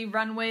watching the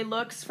runway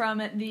looks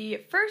from the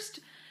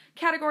first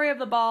category of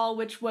the ball,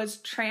 which was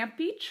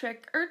Trampy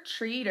Trick or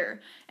Treater.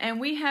 And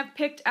we have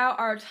picked out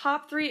our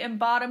top 3 and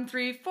bottom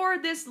 3 for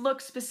this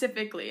look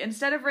specifically.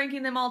 Instead of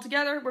ranking them all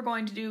together, we're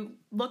going to do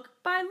look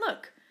by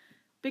look.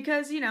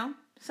 Because,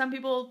 some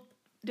people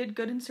did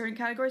good in certain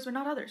categories, but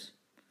not others.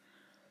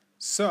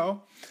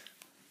 So,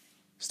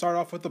 start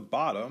off with the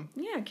bottom.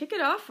 Yeah, kick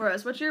it off for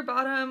us. What's your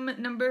bottom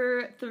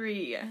number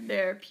 3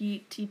 there,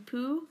 Petey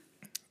Poo?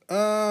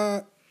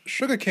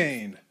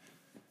 Sugarcane.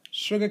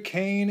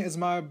 Sugarcane is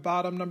my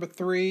bottom number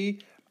 3.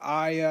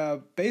 I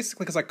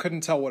basically, because I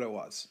couldn't tell what it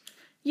was.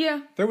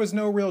 Yeah. There was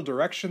no real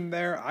direction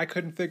there. I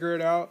couldn't figure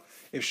it out.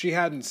 If she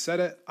hadn't said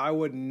it, I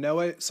wouldn't know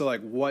it. So,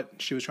 like, what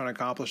she was trying to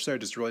accomplish there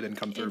just really didn't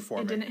come through for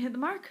me. It didn't hit the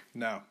mark.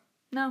 No.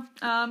 No.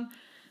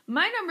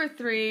 My number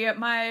 3,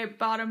 my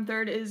bottom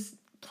third is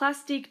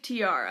Plastique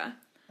Tiara.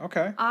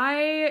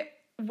 Okay.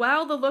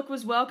 While the look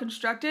was well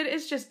constructed,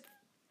 it's just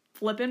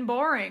flippin'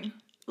 boring.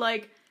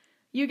 Like,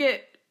 you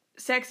get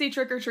sexy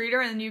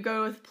trick-or-treater and then you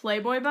go with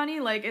Playboy bunny.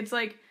 Like, it's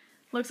like,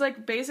 looks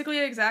like basically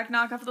an exact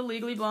knockoff of the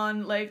Legally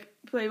Blonde, like,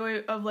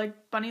 Playboy of,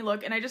 like, bunny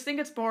look. And I just think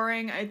it's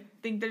boring. I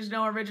think there's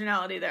no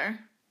originality there.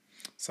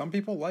 Some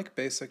people like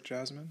basic,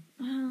 Jasmine.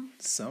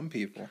 Some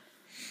people.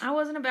 I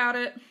wasn't about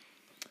it.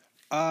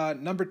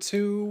 Number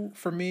 2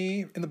 for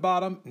me in the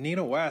bottom,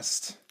 Nina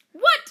West.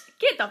 What?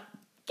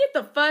 Get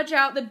the fudge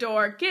out the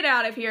door. Get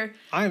out of here.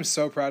 I am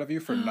so proud of you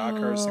for not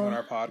cursing on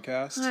our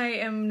podcast.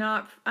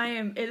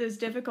 It is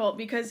difficult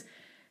because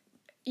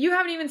you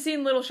haven't even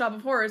seen Little Shop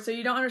of Horrors, so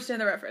you don't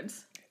understand the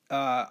reference.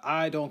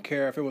 I don't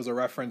care if it was a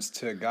reference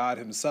to God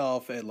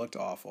himself. It looked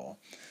awful.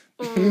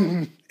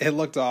 It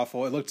looked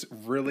awful. It looked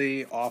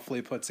really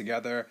awfully put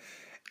together.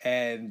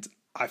 And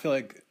I feel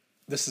like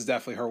this is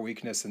definitely her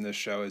weakness in this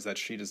show, is that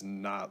she does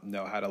not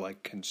know how to,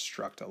 like,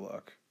 construct a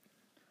look.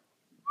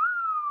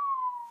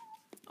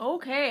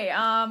 Okay,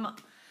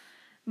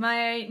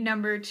 my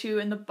number 2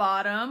 in the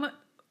bottom,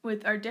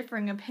 with our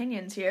differing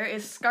opinions here,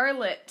 is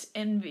Scarlet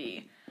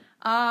Envy.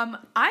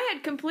 I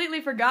had completely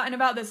forgotten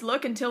about this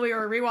look until we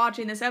were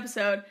rewatching this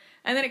episode,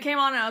 and then it came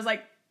on and I was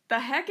like, the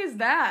heck is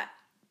that?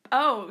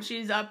 Oh,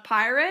 she's a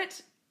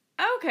pirate?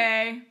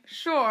 Okay,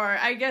 sure,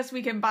 I guess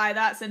we can buy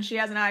that since she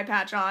has an eye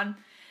patch on.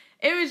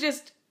 It was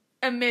just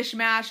a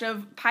mishmash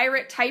of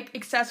pirate-type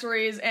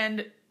accessories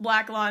and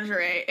black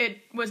lingerie. It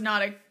was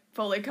not a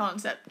fully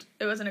concept.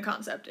 It wasn't a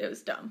concept. It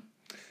was dumb.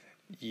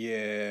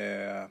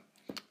 Yeah.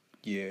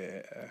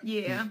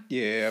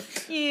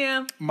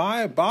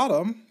 My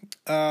bottom,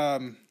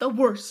 the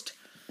worst.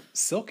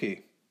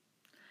 Silky.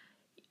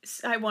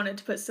 I wanted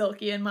to put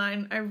Silky in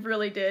mine. I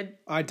really did.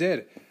 I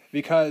did.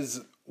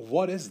 Because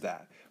what is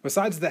that?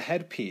 Besides the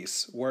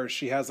headpiece, where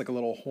she has like a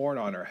little horn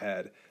on her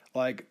head,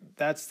 like,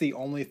 that's the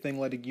only thing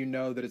letting you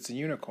know that it's a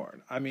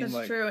unicorn. I mean,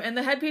 that's true. And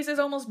the headpiece is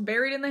almost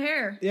buried in the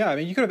hair. Yeah, I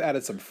mean, you could have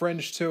added some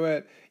fringe to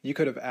it. You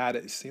could have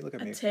added, see, look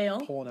at me. Tail.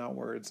 Pulling out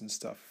words and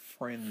stuff.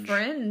 Fringe.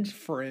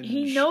 Fringe.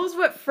 He knows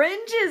what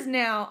fringe is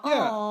now.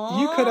 Yeah,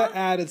 Aww. you could have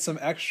added some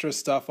extra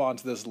stuff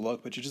onto this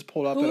look, but you just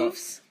pulled up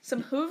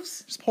some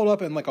hooves? Just pulled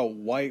up in like a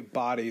white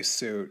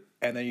bodysuit,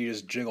 and then you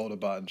just jiggled a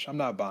bunch. I'm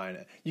not buying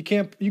it. You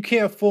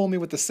can't fool me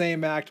with the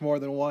same act more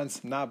than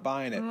once. I'm not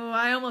buying it. Oh,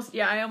 I almost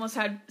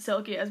had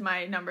Silky as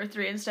my number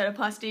 3 instead of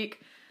Plastique,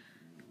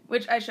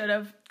 which I should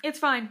have. It's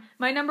fine.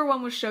 My number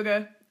 1 was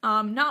Suga.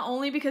 Not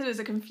only because it was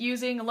a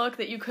confusing look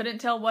that you couldn't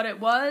tell what it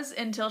was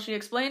until she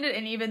explained it,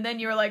 and even then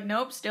you were like,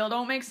 nope, still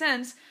don't make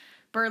sense.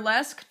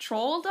 Burlesque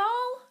troll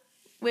doll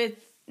with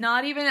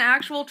not even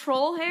actual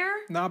troll hair?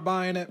 Not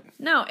buying it.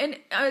 No, and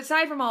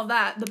aside from all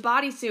that, the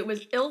bodysuit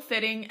was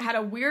ill-fitting, had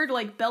a weird,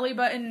 like, belly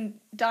button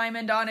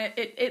diamond on it.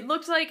 It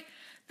looked like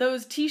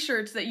those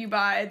t-shirts that you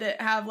buy that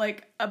have,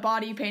 like, a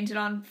body painted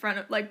on front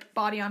of, like,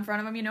 body on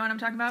front of them, you know what I'm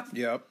talking about?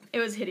 Yep. It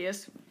was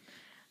hideous.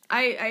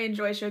 I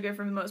enjoy Suga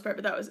for the most part,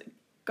 but that was a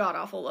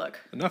god-awful look.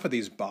 Enough of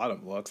these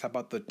bottom looks. How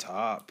about the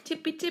top?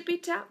 Tippy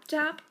tap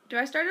tap. Do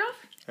I start it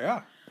off?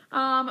 Yeah.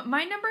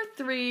 My number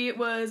 3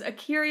 was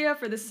Akira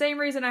for the same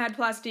reason I had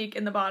Plastique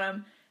in the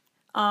bottom.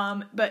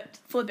 But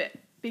flip it.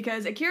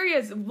 Because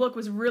Akira's look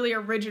was really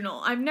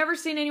original. I've never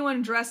seen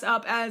anyone dress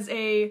up as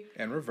a...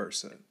 And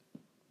reverse it.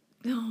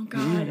 Oh,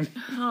 God.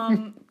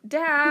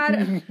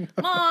 Dad.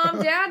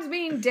 Mom, Dad's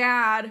being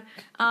dad.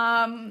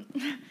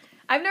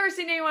 I've never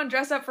seen anyone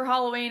dress up for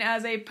Halloween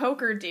as a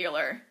poker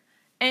dealer.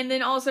 And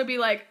then also be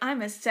like,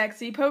 I'm a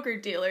sexy poker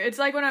dealer. It's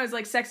like when I was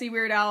like sexy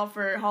Weird Al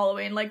for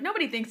Halloween. Like,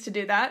 nobody thinks to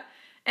do that.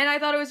 And I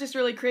thought it was just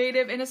really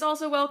creative. And it's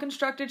also well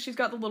constructed. She's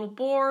got the little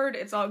board.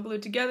 It's all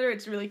glued together.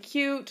 It's really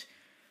cute.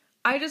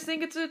 I just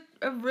think it's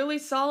a really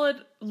solid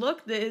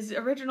look that is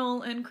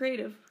original and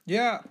creative.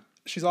 Yeah.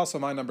 She's also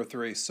my number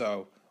 3,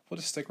 so we'll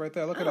just stick right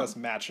there. Look at us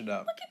matching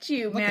up. Look at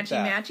you,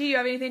 matchy-matchy. You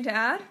have anything to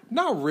add?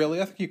 Not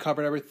really. I think you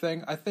covered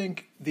everything. I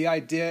think the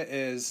idea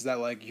is that,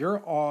 like,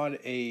 you're on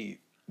a,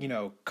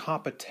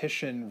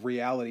 competition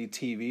reality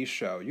TV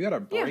show. You gotta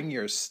bring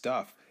your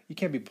stuff. You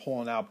can't be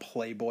pulling out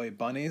Playboy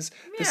bunnies.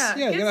 Get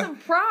some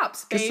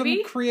props, baby. Get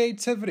some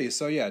creativity.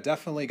 So, yeah,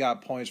 definitely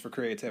got points for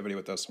creativity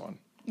with this one.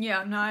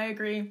 Yeah, no, I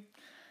agree.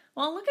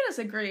 Well, look at us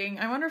agreeing.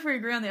 I wonder if we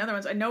agree on the other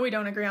ones. I know we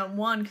don't agree on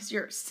one because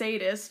you're a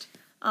sadist.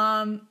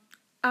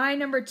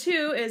 Number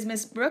 2 is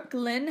Miss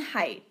Brooklyn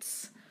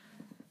Heights.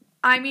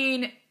 I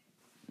mean,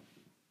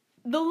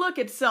 the look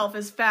itself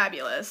is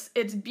fabulous.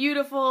 It's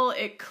beautiful.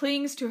 It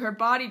clings to her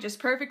body just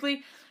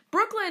perfectly.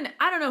 Brooklyn,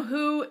 I don't know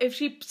who, if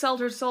she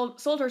sold her soul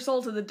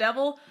to the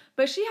devil,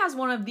 but she has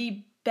one of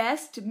the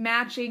best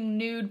matching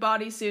nude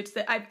bodysuits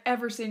that I've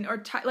ever seen.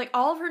 Or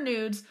all of her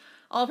nudes,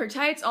 all of her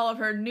tights, all of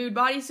her nude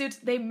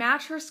bodysuits, they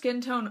match her skin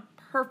tone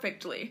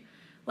perfectly.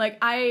 Like,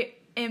 I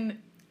am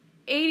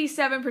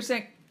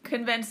 87%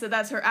 convinced that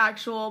that's her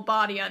actual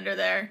body under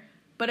there,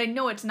 but I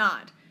know it's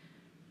not.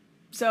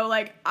 So,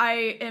 like,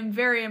 I am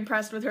very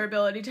impressed with her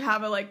ability to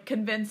have a, like,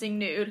 convincing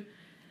nude.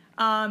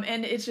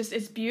 And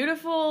it's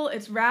beautiful,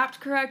 it's wrapped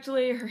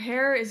correctly, her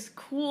hair is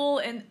cool,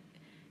 and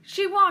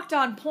she walked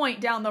on point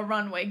down the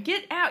runway.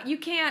 Get out, you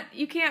can't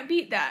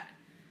beat that.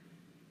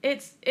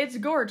 It's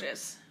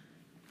gorgeous.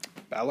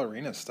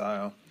 Ballerina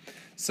style.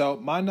 So,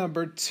 my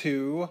number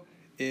 2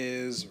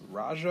 is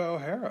Raja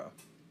O'Hara.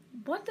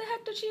 What the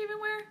heck did she even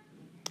wear?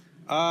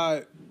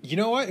 You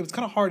know what? It was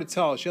kind of hard to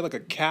tell. She had like a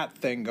cat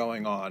thing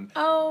going on.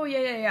 Oh,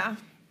 yeah.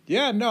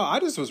 Yeah, no, I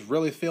just was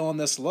really feeling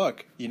this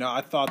look. You know,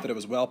 I thought that it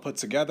was well put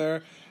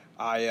together.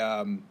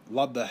 I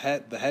loved the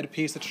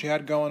headpiece that she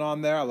had going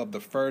on there. I loved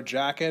the fur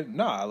jacket.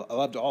 No, I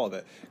loved all of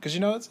it. Because,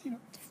 it's,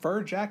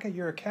 fur jacket,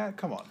 you're a cat?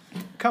 Come on.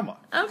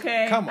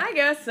 Okay, Come on. I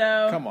guess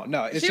so. Come on.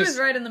 No, she was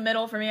right in the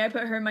middle for me. I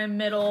put her in my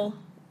middle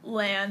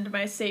land,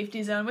 my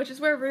safety zone, which is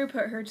where Rue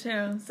put her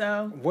too,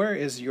 so. Where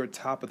is your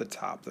top of the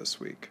top this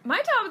week?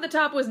 My top of the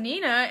top was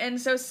Nina,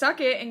 and so suck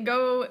it and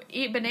go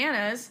eat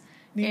bananas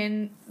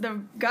in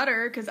the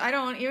gutter, because I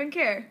don't even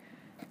care.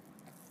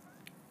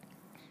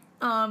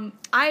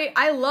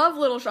 I love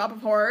Little Shop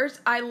of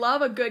Horrors. I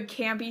love a good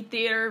campy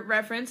theater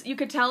reference. You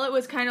could tell it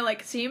was kind of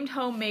like seemed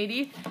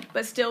homemadey,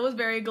 but still was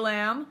very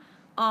glam.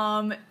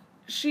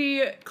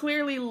 She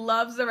clearly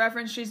loves the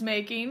reference she's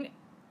making.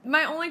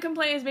 My only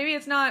complaint is maybe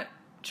it's not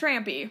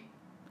trampy.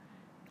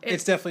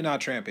 It's definitely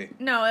not trampy.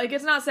 No, like,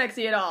 it's not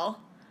sexy at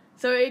all.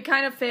 So it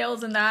kind of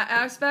fails in that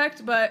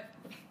aspect, but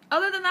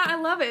other than that, I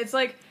love it. It's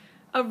like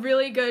a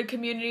really good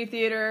community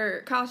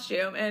theater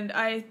costume, and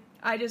I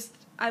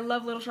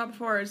love Little Shop of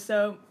Horrors,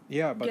 so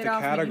yeah, but the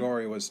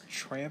category was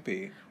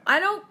trampy. I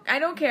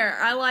don't care.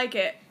 I like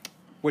it.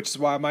 Which is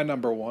why my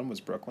number 1 was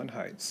Brooklyn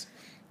Heights.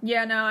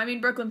 Yeah, no, I mean,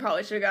 Brooklyn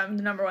probably should have gotten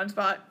the number 1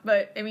 spot,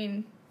 but, I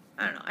mean,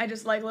 I don't know. I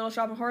just like Little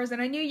Shop of Horrors,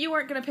 and I knew you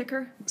weren't going to pick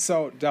her.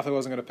 So, definitely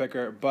wasn't going to pick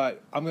her,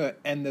 but I'm going to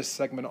end this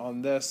segment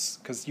on this,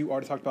 because you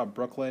already talked about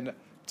Brooklyn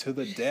to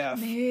the death.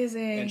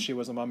 Amazing. And she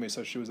was a mummy,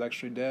 so she was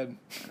actually dead.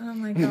 Oh,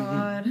 my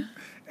God.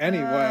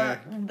 Anyway.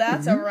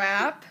 That's a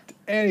wrap.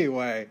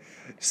 Anyway.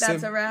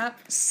 That's a wrap.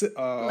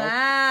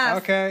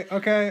 Laugh. Okay.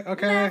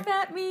 Laugh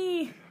at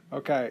me.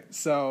 Okay,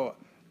 so,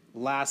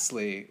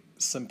 lastly,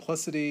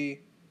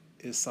 simplicity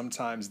is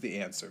sometimes the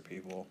answer,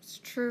 people. It's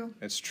true.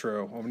 It's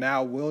true. Well,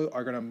 now we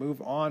are going to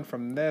move on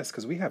from this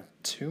because we have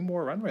 2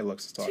 more runway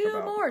looks to talk about.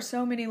 2 more.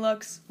 So many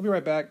looks. We'll be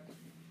right back.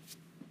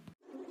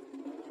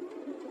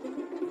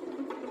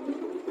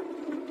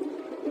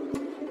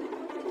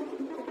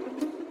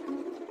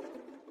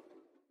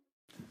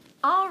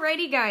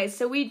 Alrighty, guys.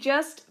 So we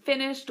just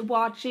finished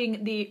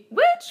watching the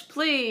Witch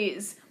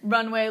Please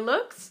runway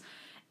looks.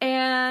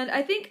 And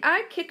I think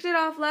I kicked it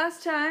off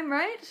last time,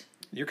 right?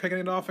 You're kicking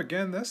it off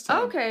again this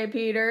time. Okay,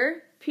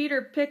 Peter.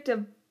 Peter picked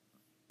a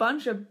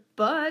bunch of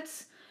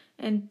butts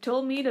and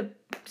told me to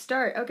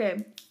start.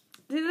 Okay.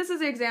 This is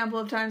an example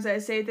of times that I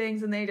say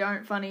things and they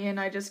aren't funny and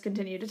I just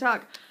continue to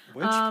talk.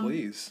 Which,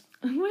 please?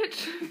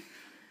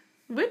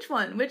 Which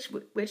one? Which,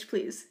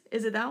 please?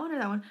 Is it that one or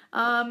that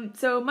one?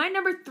 So my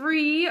number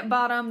 3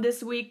 bottom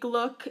this week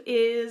look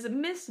is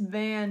Miss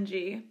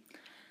Vanjie.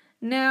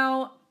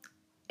 Now,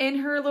 in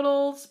her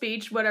little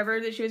speech, whatever,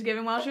 that she was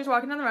giving while she was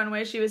walking down the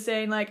runway, she was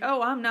saying, like,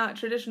 oh, I'm not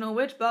traditional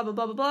witch, blah, blah,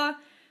 blah, blah, blah.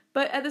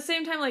 But at the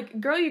same time, like,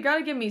 girl, you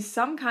gotta give me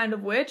some kind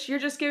of witch. You're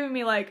just giving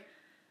me, like,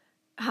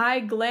 high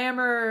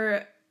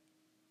glamour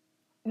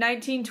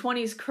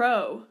 1920s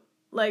crow.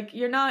 Like,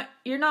 you're not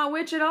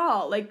witch at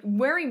all. Like,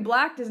 wearing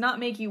black does not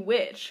make you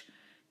witch.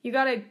 You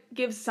gotta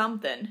give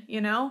something,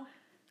 you know?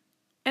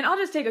 And I'll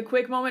just take a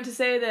quick moment to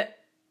say that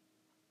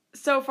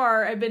so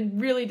far, I've been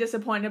really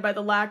disappointed by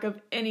the lack of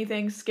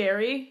anything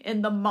scary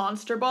in the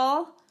Monster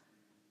Ball.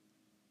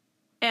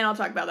 And I'll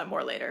talk about that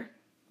more later.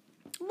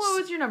 What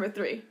was your number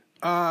 3?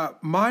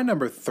 My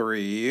number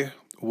 3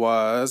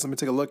 was, let me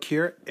take a look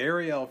here,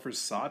 Ariel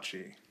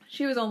Versace.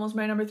 She was almost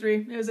my number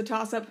 3. It was a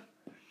toss-up.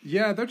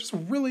 Yeah,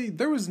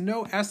 there was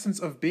no essence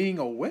of being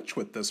a witch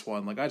with this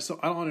one. Like, I don't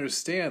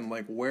understand,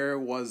 like, where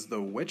was the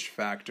witch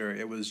factor?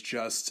 It was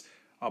just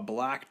a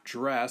black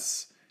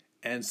dress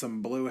and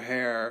some blue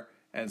hair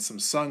and some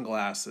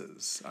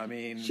sunglasses. I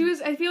mean,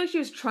 I feel like she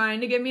was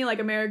trying to give me, like,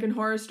 American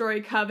Horror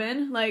Story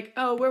Coven. Like,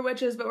 oh, we're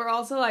witches, but we're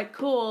also, like,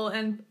 cool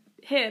and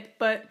hip.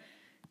 But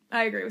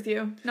I agree with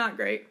you. Not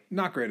great.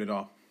 Not great at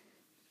all.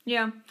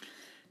 Yeah.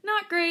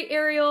 Not great,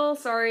 Ariel.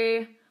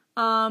 Sorry.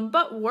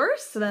 But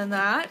worse than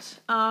that,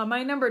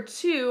 my number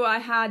 2 I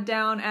had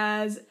down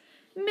as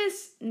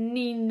Miss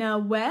Nina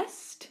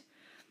West.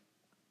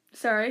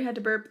 Sorry, had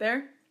to burp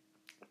there.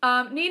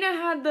 Nina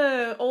had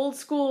the old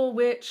school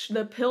witch,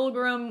 the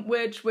pilgrim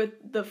witch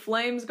with the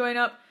flames going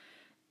up.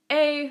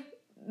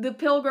 The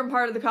pilgrim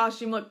part of the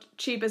costume looked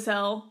cheap as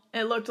hell.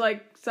 It looked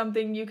like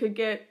something you could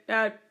get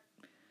at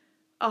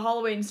a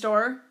Halloween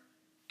store.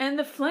 And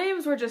the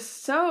flames were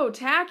just so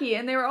tacky,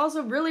 and they were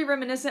also really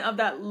reminiscent of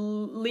that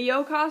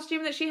Leo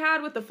costume that she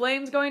had with the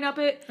flames going up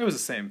it. It was the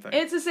same thing.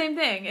 It's the same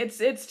thing.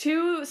 It's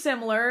too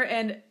similar,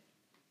 and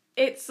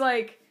it's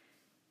like,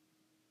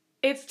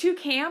 it's too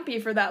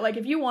campy for that. Like,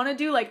 if you want to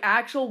do, like,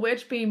 actual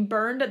witch being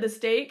burned at the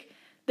stake,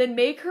 then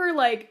make her,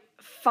 like,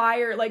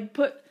 fire, like,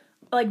 put,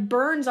 like,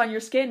 burns on your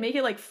skin. Make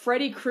it, like,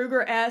 Freddy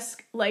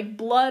Krueger-esque, like,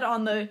 blood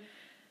on the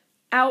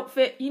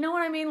outfit. You know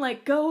what I mean?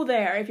 Like, go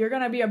there. If you're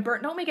gonna be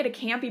don't make it a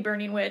campy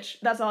burning witch.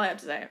 That's all I have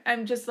to say.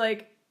 I'm just,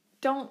 like,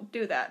 don't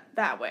do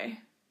that way.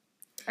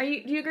 Do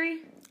you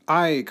agree?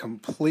 I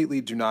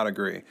completely do not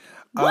agree.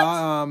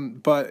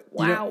 What? But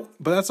wow.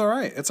 But that's all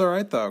right. It's all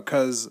right though,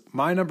 because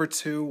my number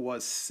 2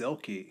 was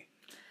Silky.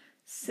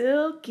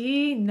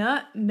 Silky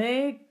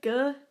Nutmeg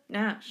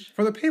Ganache.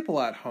 For the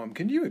people at home,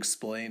 can you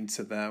explain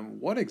to them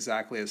what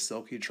exactly is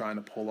Silky trying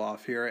to pull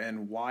off here,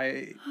 and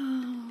why?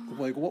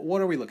 Like,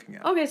 what are we looking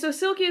at? Okay, so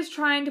Silky is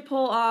trying to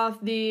pull off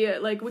the,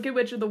 like, Wicked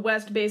Witch of the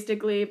West,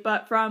 basically,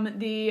 but from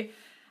the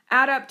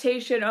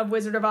adaptation of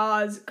Wizard of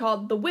Oz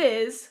called The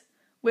Wiz,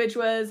 which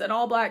was an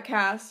all-black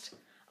cast.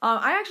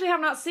 I actually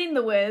have not seen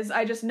The Wiz.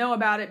 I just know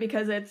about it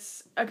because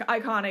it's an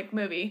iconic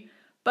movie.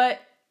 But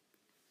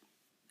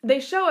they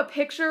show a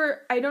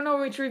picture. I don't know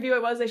which review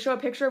it was. They show a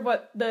picture of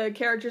what the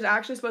character's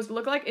actually supposed to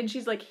look like, and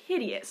she's, like,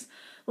 hideous.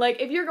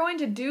 Like, if you're going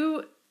to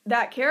do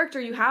that character,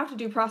 you have to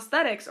do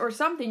prosthetics or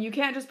something. You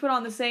can't just put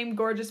on the same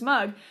gorgeous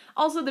mug.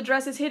 Also, the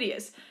dress is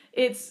hideous.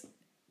 It's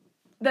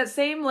that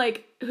same,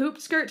 like, hoop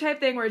skirt type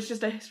thing where it's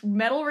just a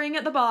metal ring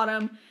at the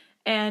bottom,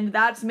 and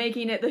that's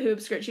making it the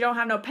hoop skirt. She don't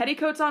have no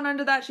petticoats on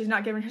under that. She's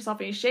not giving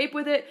herself any shape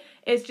with it.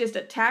 It's just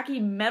a tacky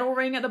metal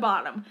ring at the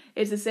bottom.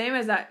 It's the same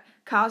as that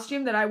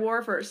costume that I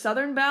wore for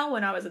Southern Belle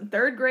when I was in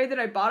 3rd grade that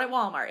I bought at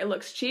Walmart. It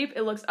looks cheap.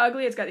 It looks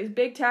ugly. It's got these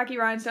big tacky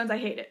rhinestones. I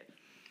hate it.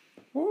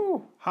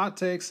 Woo! Hot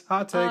takes.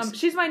 Hot takes.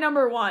 She's my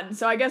number 1,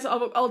 so I guess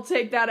I'll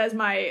take that as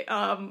my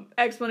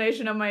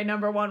explanation of my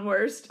number 1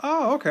 worst.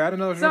 Oh, okay. I didn't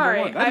know it was number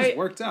 1. That just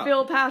worked out. I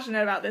feel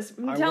passionate about this.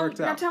 Now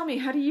tell me,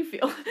 how do you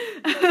feel?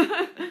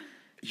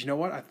 You know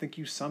what? I think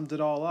you summed it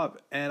all up.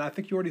 And I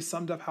think you already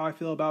summed up how I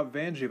feel about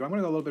Vanjie. But I'm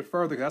going to go a little bit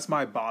further because that's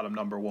my bottom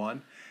number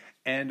 1.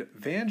 And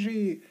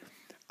Vanjie,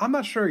 I'm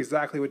not sure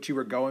exactly what you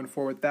were going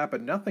for with that,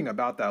 but nothing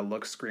about that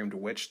look screamed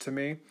witch to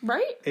me.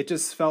 Right? It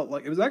just felt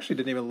like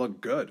didn't even look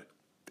good.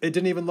 It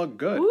didn't even look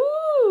good.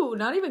 Ooh,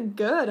 not even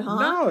good, huh?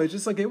 No, it's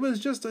just like, it was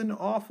just an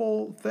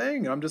awful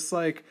thing. I'm just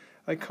like,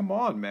 come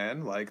on,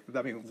 man. Like,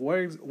 I mean,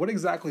 what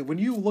exactly, when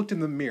you looked in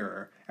the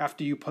mirror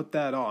after you put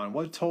that on,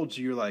 what told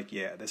you you're like,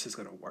 yeah, this is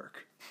going to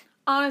work?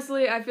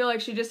 Honestly, I feel like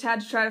she just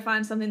had to try to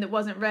find something that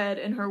wasn't red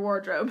in her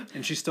wardrobe.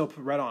 And she still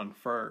put red on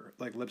for,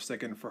 like,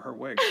 lipstick and for her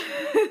wig.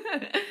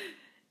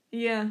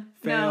 Yeah.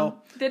 Fail.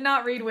 No, did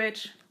not read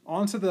witch.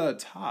 On to the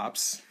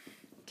tops.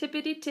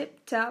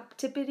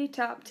 Tippity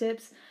top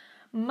tips.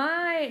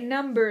 My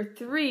number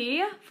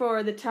 3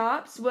 for the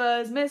tops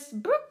was Miss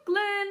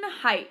Brooklyn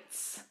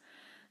Heights.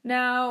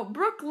 Now,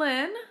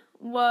 Brooklyn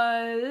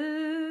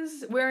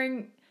was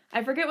wearing,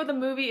 I forget what the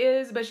movie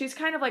is, but she's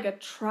kind of like a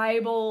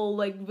tribal,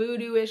 like,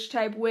 voodoo-ish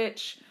type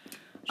witch.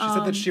 She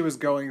said that she was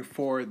going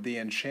for the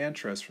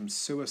Enchantress from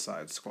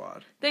Suicide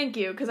Squad. Thank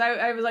you, because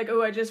I was like,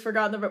 oh, I just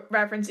forgot the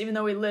reference, even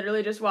though we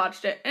literally just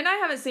watched it. And I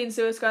haven't seen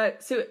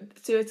Suicide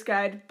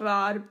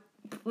Squad,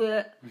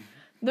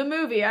 the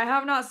movie. I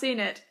have not seen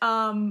it,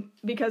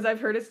 because I've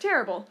heard it's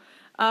terrible.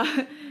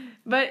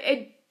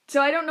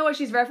 So I don't know what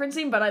she's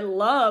referencing, but I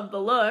love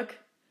the look.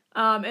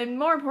 And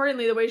more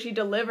importantly, the way she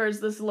delivers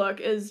this look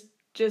is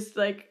just,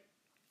 like,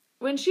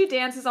 when she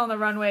dances on the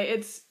runway,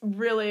 it's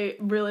really,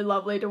 really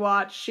lovely to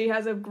watch. She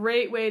has a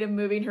great way of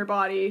moving her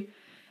body.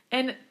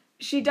 And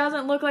she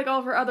doesn't look like all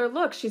of her other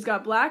looks. She's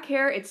got black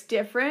hair. It's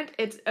different.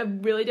 It's a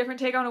really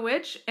different take on a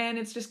witch. And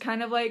it's just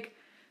kind of, like,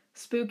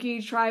 spooky,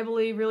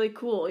 tribally, really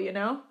cool, you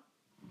know?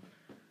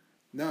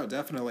 No,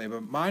 definitely.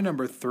 But my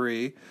number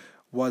 3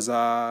 was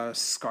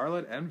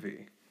Scarlet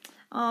Envy.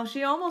 Oh,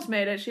 she almost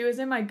made it. She was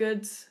in my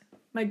good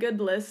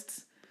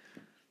lists.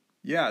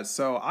 Yeah,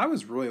 so I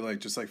was really, like,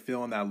 just, like,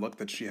 feeling that look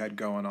that she had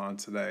going on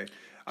today.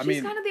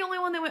 She's kind of the only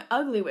one that went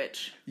ugly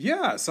witch.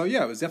 Yeah, so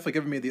yeah, it was definitely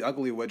giving me the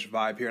ugly witch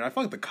vibe here. And I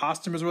felt like the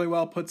costume was really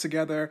well put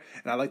together.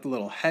 And I like the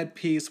little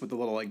headpiece with the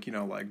little, like, you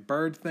know, like,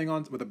 bird thing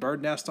on, with a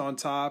bird nest on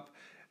top.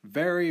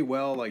 Very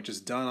well, like,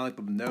 just done. I like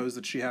the nose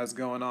that she has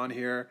going on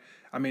here.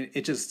 I mean,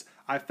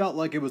 I felt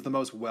like it was the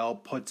most well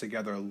put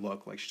together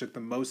look. Like, she took the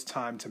most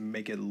time to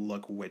make it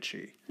look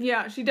witchy.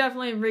 Yeah, she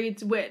definitely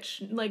reads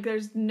witch. Like,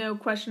 there's no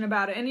question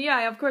about it. And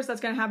yeah, of course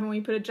that's going to happen when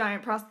you put a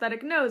giant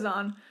prosthetic nose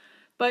on.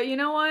 But you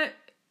know what?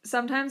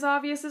 Sometimes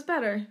obvious is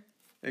better.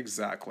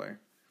 Exactly.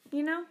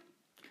 You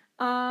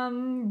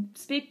know?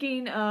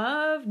 Speaking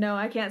of... No,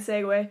 I can't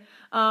segue.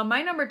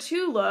 My number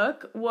 2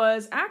 look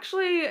was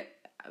actually...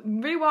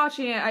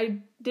 Rewatching it, I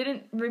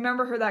didn't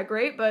remember her that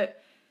great,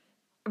 but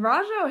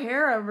Rajah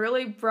O'Hara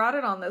really brought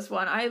it on this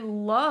one. I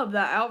love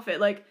that outfit.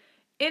 Like,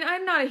 and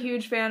I'm not a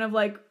huge fan of,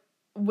 like,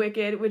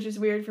 Wicked, which is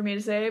weird for me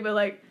to say, but,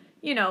 like,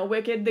 you know,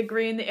 Wicked, the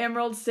green, the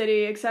Emerald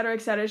City, etc.,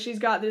 etc. She's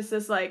got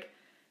this, like,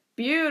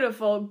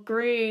 beautiful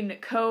green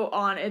coat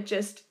on.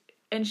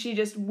 And she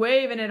just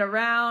waving it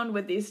around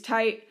with these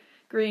tight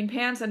green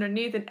pants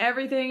underneath, and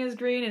everything is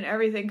green, and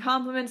everything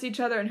complements each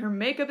other, and her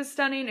makeup is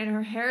stunning, and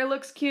her hair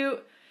looks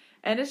cute.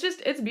 And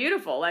it's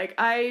beautiful. Like,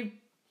 I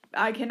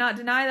cannot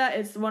deny that.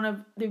 It's one of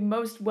the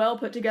most well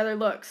put together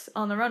looks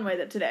on the runway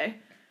today.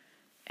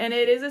 And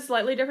it is a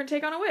slightly different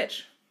take on a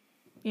witch,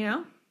 you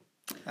know?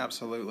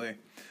 Absolutely.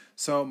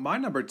 So my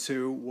number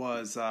 2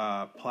 was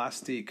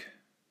Plastique.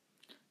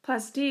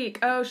 Plastique.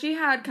 Oh, she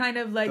had kind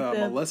of like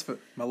the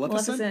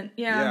Maleficent?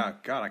 Yeah. Yeah,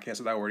 God, I can't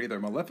say that word either.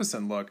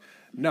 Maleficent look.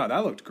 No,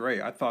 that looked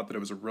great. I thought that it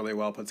was a really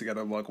well put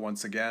together look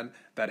once again.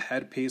 That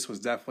headpiece was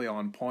definitely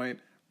on point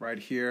right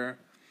here.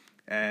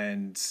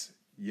 And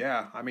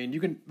yeah, I mean, you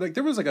can, like,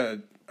 there was like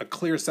a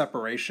clear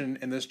separation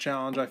in this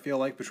challenge, I feel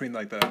like, between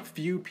like the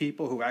few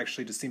people who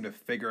actually just seemed to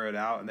figure it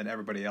out and then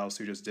everybody else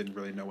who just didn't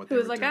really know what they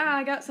were doing. Who was like,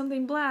 I got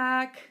something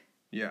black.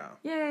 Yeah.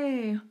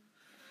 Yay.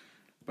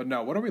 But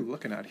no, what are we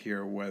looking at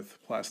here with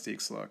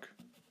Plastique's look?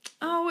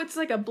 Oh, it's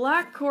like a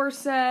black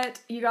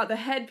corset. You got the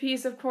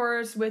headpiece, of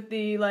course, with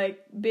the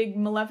like big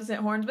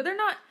Maleficent horns, but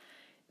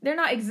they're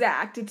not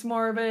exact. It's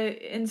more of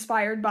a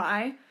inspired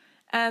by.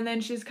 And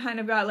then she's kind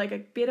of got like a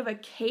bit of a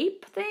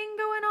cape thing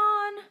going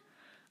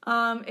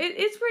on.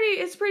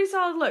 It's pretty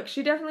solid look.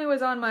 She definitely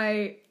was in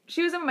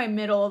my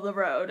middle of the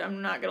road.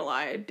 I'm not gonna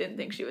lie. I didn't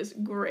think she was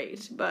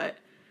great, but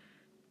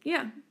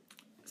yeah.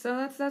 So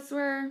that's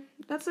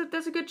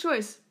a good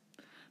choice.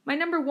 My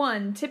number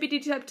 1,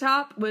 tippity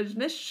top, was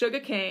Miss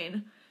Sugar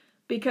Cane.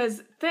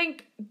 Because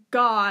thank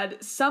God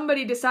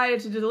somebody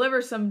decided to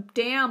deliver some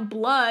damn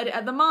blood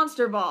at the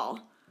Monster Ball.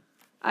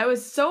 I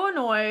was so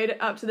annoyed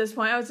up to this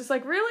point. I was just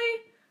like,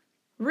 really?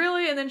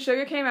 Really? And then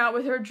Sugar came out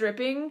with her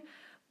dripping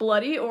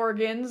bloody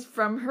organs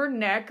from her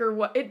neck or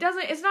what.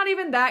 It's not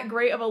even that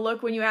great of a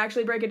look when you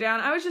actually break it down.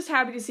 I was just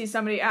happy to see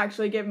somebody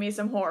actually give me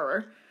some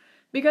horror.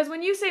 Because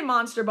when you say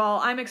Monster Ball,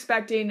 I'm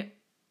expecting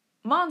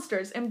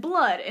monsters and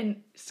blood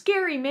and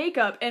scary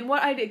makeup and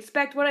what I'd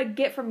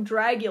get from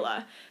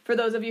Dragula, for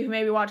those of you who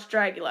maybe watched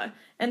Dragula.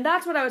 And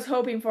that's what I was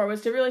hoping for, was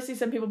to really see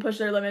some people push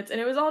their limits,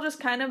 and it was all just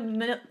kind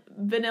of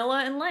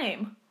vanilla and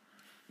lame.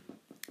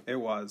 It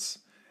was.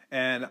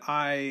 And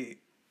I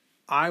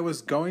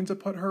was going to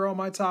put her on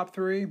my top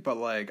 3, but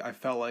like I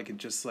felt like it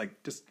just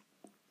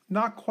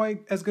not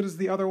quite as good as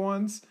the other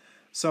ones.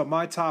 So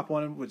my top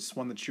one, which is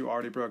one that you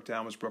already broke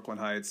down, was Brooklyn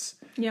Heights.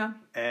 Yeah.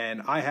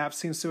 And I have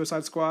seen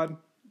Suicide Squad.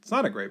 It's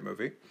not a great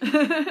movie,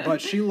 but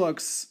she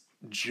looks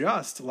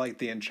just like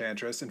the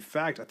Enchantress. In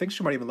fact, I think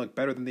she might even look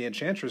better than the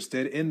Enchantress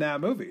did in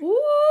that movie. Ooh,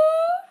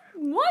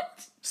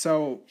 what?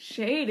 So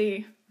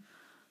shady.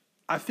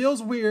 I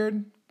feels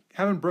weird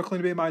having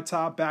Brooklyn be my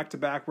top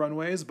back-to-back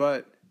runways,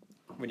 but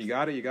when you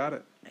got it, you got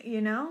it. You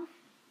know,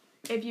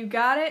 if you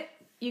got it,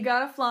 you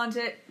gotta flaunt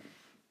it,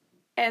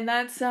 and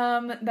that's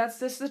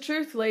just the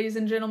truth, ladies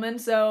and gentlemen.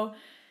 So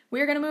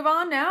we're going to move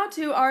on now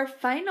to our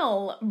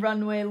final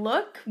runway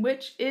look,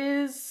 which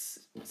is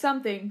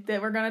something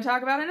that we're going to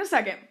talk about in a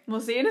second.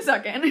 We'll see you in a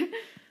second.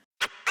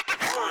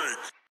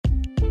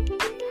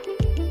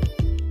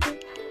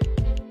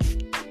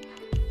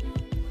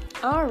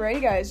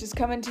 Alrighty guys, just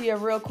coming to you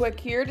real quick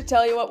here to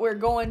tell you what we're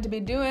going to be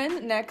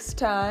doing next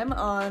time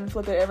on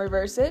Flip It and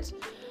Reverse It.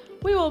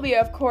 We will be,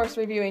 of course,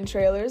 reviewing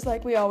trailers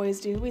like we always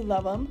do. We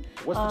love them.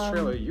 What's the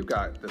trailer you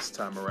got this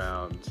time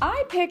around?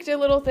 I picked a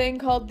little thing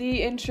called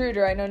The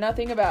Intruder. I know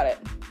nothing about it.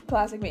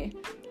 Classic me.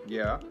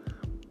 Yeah.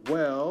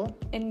 Well...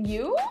 And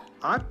you?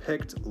 I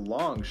picked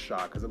Long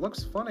Shot because it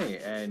looks funny,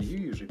 and you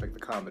usually pick the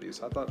comedy,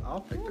 so I thought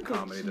I'll pick the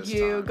comedy this time.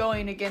 You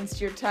going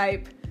against your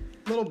type.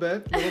 Little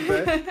bit.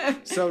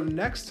 So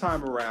next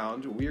time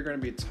around, we are going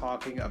to be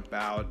talking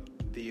about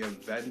the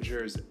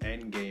Avengers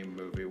Endgame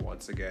movie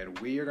once again.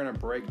 We are going to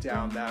break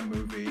down that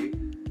movie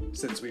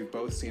since we've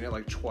both seen it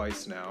like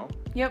twice now.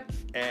 Yep.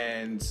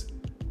 And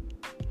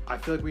I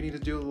feel like we need to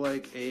do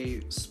like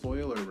a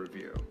spoiler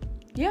review.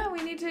 Yeah,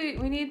 we need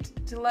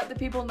to let the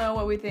people know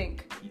what we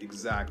think.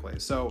 Exactly.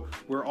 So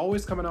we're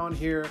always coming on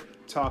here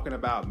talking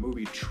about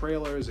movie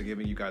trailers and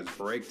giving you guys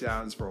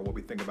breakdowns for what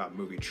we think about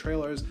movie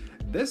trailers.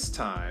 This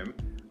time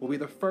will be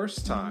the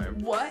first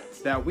time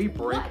that we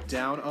break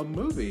down a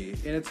movie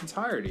in its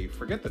entirety.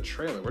 Forget the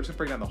trailer. We're just going to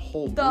break down the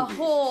whole movie. The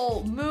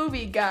whole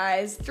movie,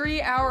 guys.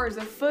 3 hours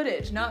of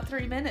footage, not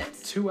 3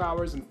 minutes. 2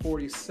 hours and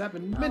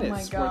 47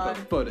 minutes worth of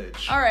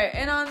footage. All right,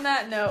 and on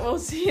that note, we'll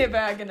see you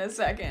back in a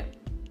second.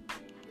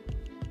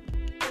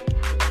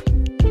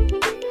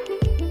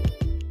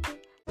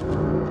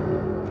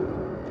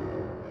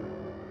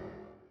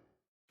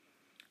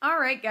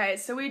 Alright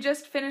guys, so we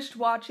just finished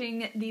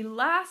watching the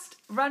last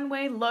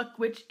runway look,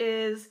 which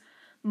is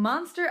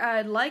Monster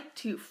I'd Like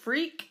to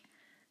Freak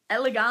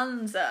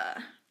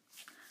Eleganza.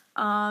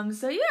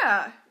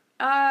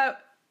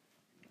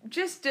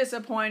 Just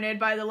disappointed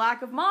by the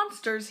lack of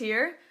monsters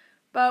here,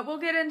 but we'll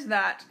get into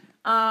that,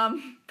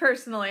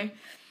 personally.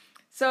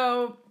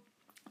 So,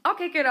 I'll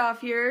kick it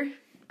off here,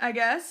 I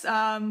guess.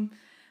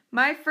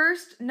 My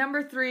first,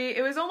 number 3,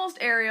 it was almost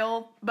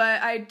Ariel,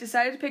 but I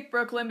decided to pick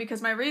Brooklyn because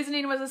my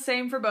reasoning was the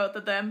same for both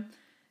of them.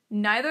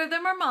 Neither of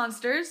them are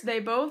monsters. They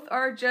both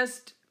are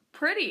just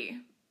pretty.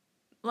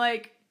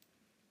 Like,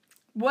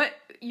 what,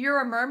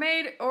 you're a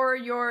mermaid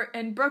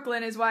and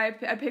Brooklyn is why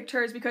I picked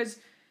hers, because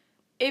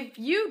if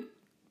you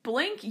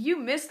blink, you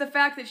miss the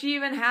fact that she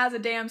even has a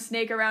damn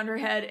snake around her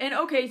head. And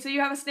okay, so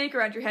you have a snake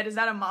around your head. Is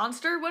that a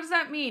monster? What does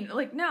that mean?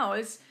 Like, no,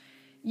 it's,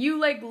 you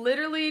like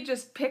literally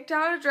just picked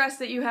out a dress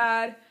that you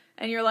had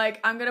and you're like,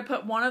 I'm gonna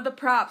put one of the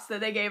props that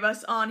they gave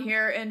us on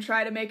here and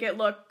try to make it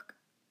look,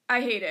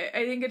 I hate it.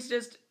 I think it's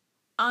just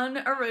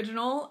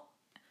unoriginal,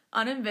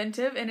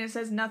 uninventive, and it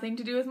has nothing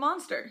to do with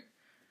monster.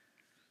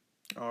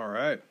 All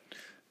right.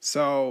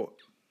 So,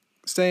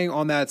 staying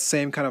on that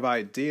same kind of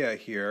idea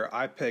here,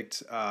 I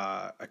picked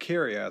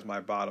Akira as my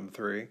bottom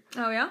 3.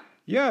 Oh, yeah?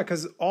 Yeah,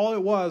 because all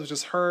it was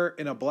just her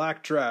in a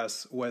black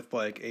dress with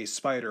like a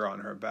spider on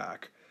her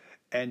back.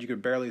 And you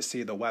could barely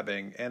see the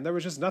webbing. And there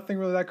was just nothing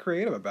really that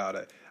creative about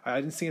it.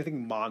 I didn't see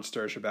anything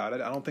monsterish about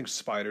it. I don't think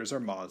spiders are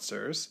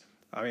monsters.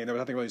 I mean, there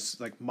was nothing really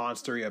like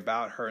monstery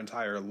about her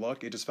entire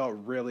look. It just felt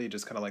really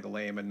just kind of like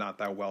lame and not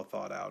that well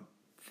thought out.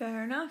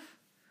 Fair enough.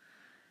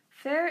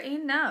 Fair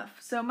enough.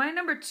 So my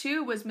number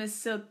 2 was Miss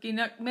Silky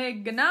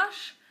Nutmeg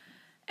Ganache.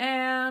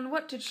 And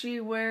what did she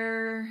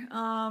wear?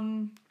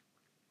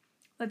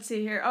 Let's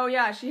see here. Oh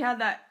yeah, she had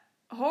that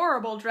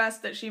horrible dress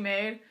that she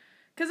made.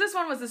 Because this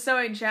one was the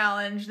sewing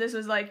challenge. This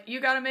was like,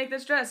 you gotta make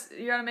this dress.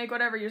 You gotta make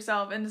whatever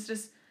yourself. And it's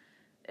just,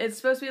 it's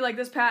supposed to be like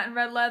this patent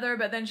red leather,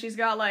 but then she's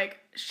got like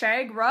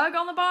shag rug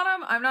on the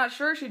bottom. I'm not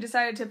sure. She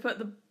decided to put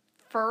the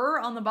fur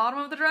on the bottom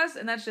of the dress,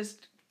 and that's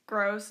just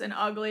gross and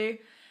ugly.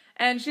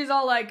 And she's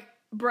all like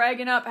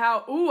bragging up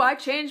how, ooh, I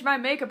changed my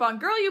makeup on.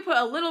 Girl, you put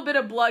a little bit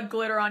of blood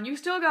glitter on. You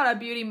still got a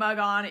beauty mug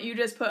on. You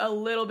just put a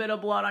little bit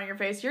of blood on your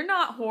face. You're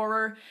not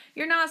horror.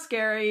 You're not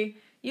scary.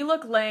 You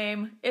look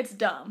lame. It's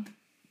dumb.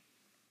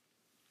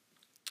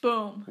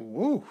 Boom.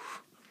 Woo.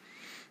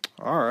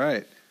 All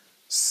right.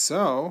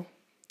 So,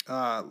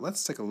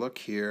 let's take a look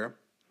here.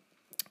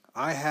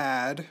 I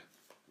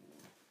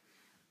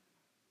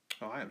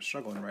am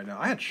struggling right now.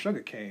 I had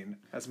Sugarcane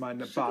as my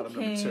bottom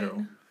number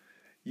 2.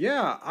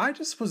 Yeah, I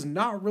just was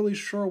not really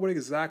sure what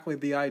exactly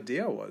the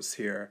idea was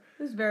here.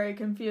 It was very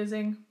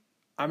confusing.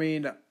 I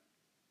mean,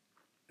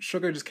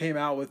 Sugar just came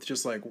out with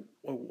just like,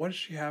 what does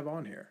she have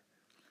on here?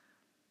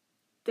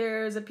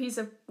 There's a piece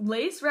of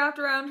lace wrapped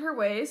around her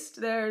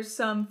waist. There's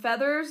some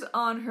feathers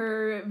on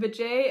her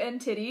vajay and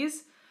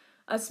titties.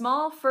 A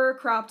small fur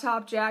crop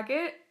top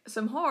jacket.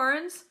 Some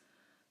horns.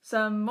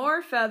 Some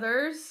more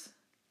feathers.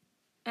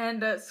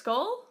 And a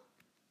skull?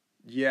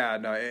 Yeah,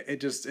 no,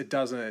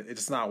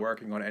 it's not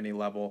working on any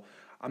level.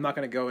 I'm not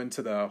going to go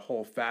into the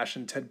whole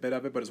fashion tidbit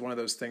of it, but it's one of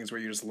those things where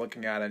you're just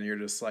looking at it and you're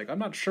just like, I'm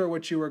not sure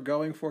what you were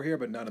going for here,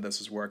 but none of this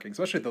is working.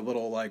 Especially the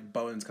little like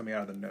bones coming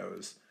out of the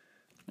nose.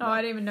 Oh,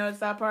 I didn't even notice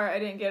that part. I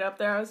didn't get up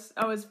there.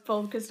 I was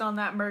focused on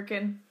that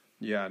merkin.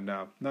 Yeah,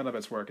 no, none of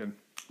it's working.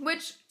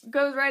 Which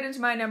goes right into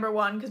my number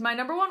 1, because my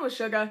number 1 was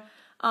Suga.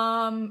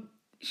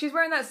 She's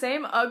wearing that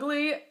same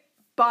ugly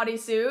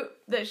bodysuit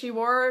that she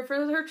wore for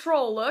her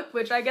troll look,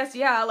 which I guess,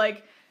 yeah,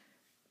 like,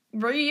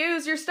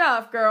 reuse your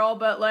stuff, girl,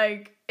 but,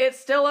 like, it's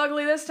still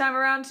ugly this time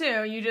around,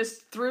 too. You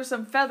just threw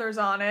some feathers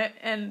on it,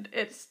 and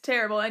it's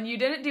terrible. And you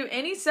didn't do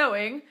any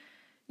sewing.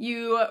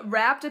 You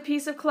wrapped a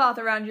piece of cloth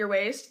around your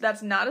waist.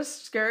 That's not a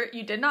skirt.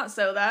 You did not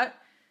sew that.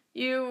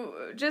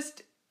 You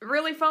just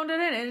really phoned it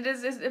in, and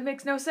it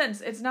makes no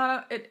sense. It's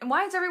not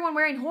why is everyone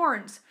wearing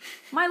horns?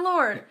 My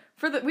lord.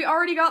 We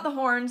already got the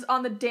horns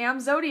on the damn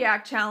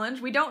Zodiac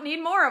challenge. We don't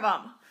need more of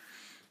them.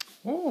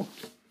 Oh,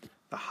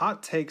 the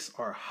hot takes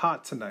are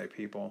hot tonight,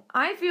 people.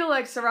 I feel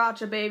like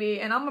Sriracha,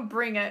 baby, and I'm gonna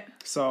bring it.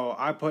 So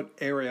I put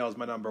Ariel as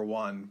my number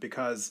 1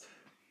 because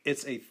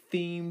it's a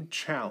themed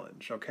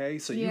challenge, okay?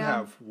 So you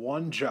have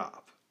one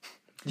job.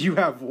 You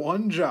have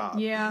one job.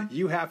 Yeah.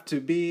 You have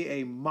to be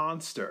a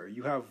monster.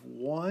 You have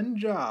one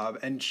job.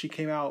 And she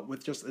came out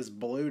with just this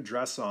blue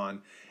dress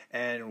on.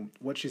 And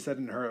what she said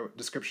in her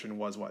description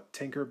was what?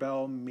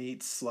 Tinkerbell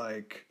meets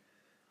like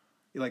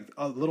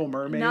a Little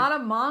Mermaid? Not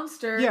a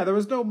monster. Yeah, there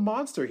was no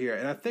monster here.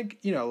 And I think,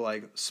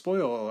 like,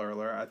 spoiler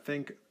alert, I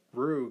think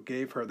Rue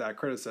gave her that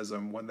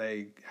criticism when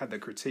they had the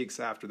critiques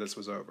after this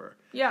was over.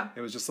 Yeah.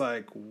 It was just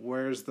like,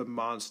 where's the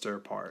monster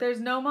part?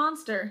 There's no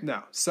monster.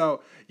 No.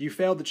 So you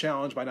failed the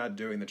challenge by not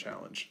doing the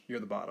challenge.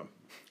 You're the bottom.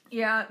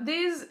 Yeah,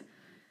 these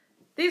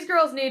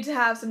girls need to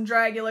have some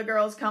Dragula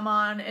girls come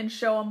on and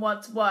show them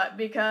what's what,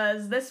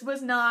 because this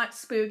was not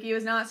spooky, it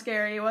was not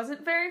scary, it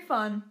wasn't very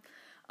fun.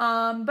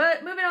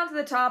 But moving on to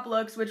the top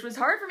looks, which was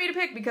hard for me to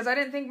pick because I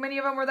didn't think many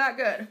of them were that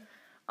good.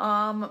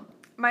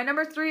 My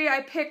number 3,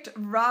 I picked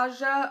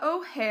Raja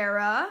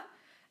O'Hara,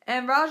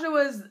 and Raja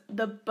was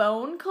the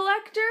bone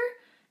collector,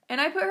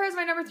 and I put her as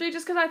my number 3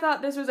 just because I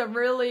thought this was a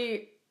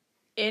really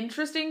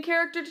interesting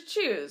character to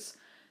choose,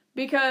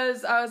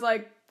 because I was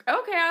like,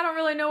 okay, I don't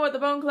really know what the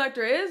bone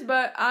collector is,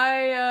 but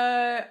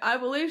I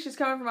believe she's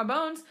coming for my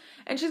bones,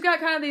 and she's got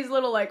kind of these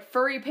little, like,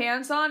 furry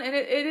pants on, and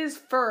it is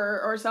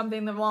fur or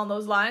something along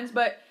those lines,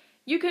 but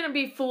you can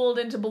be fooled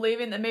into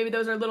believing that maybe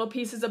those are little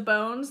pieces of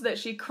bones that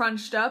she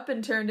crunched up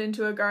and turned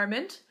into a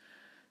garment.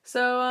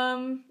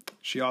 So,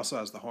 She also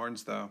has the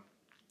horns, though.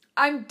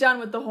 I'm done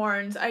with the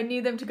horns. I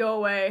need them to go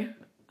away.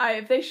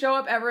 If they show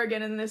up ever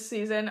again in this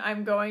season,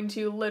 I'm going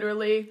to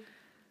literally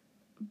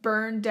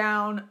burn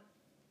down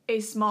a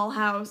small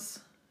house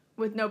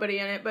with nobody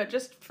in it, but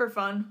just for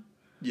fun.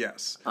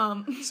 Yes.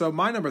 So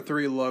my number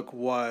 3 look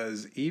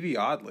was Evie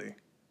Oddly.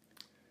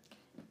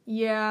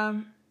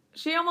 Yeah.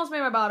 She almost made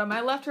my bottom.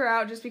 I left her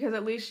out just because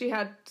at least she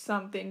had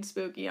something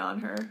spooky on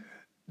her.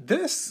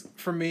 This,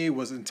 for me,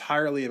 was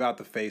entirely about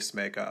the face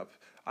makeup.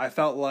 I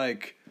felt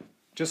like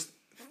just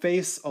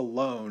face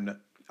alone,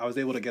 I was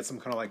able to get some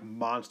kind of like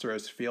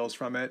monstrous feels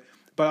from it.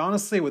 But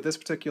honestly, with this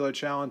particular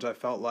challenge, I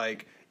felt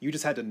like you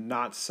just had to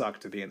not suck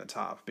to be in the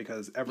top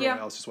because everyone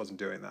else just wasn't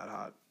doing that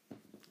hot.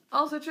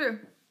 Also true.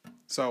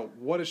 So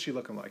what is she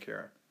looking like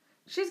here?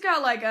 She's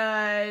got like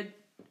a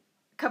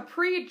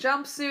capri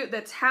jumpsuit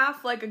that's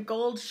half like a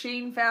gold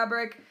sheen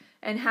fabric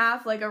and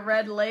half like a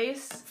red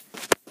lace.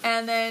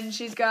 And then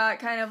she's got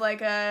kind of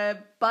like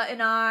a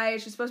button eye.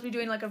 She's supposed to be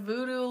doing like a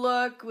voodoo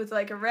look with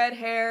like a red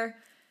hair.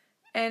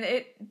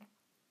 And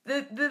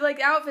the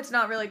like outfit's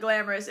not really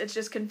glamorous. It's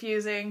just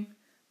confusing.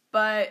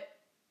 But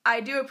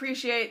I do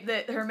appreciate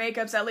that her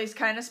makeup's at least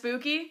kind of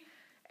spooky.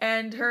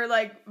 And her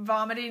like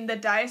vomiting the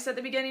dice at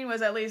the beginning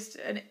was at least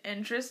an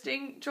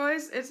interesting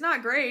choice. It's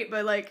not great,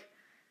 but like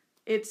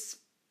it's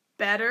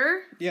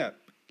better. Yeah.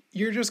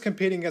 You're just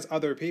competing against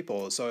other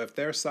people. So if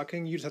they're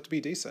sucking, you just have to be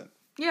decent.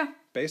 Yeah.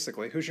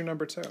 Basically. Who's your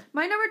number 2?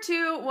 My number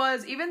 2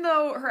 was, even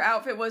though her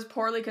outfit was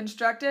poorly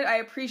constructed, I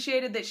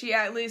appreciated that she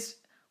at least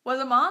was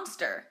a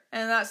monster.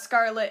 And that's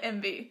Scarlet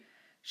Envy.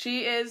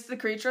 She is the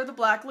creature of the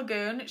Black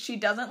Lagoon. She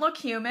doesn't look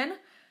human.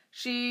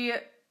 She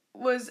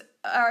was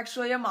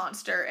actually a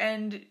monster.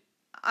 And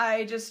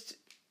I just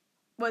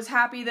was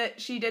happy that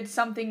she did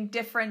something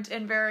different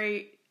and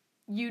very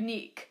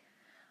unique.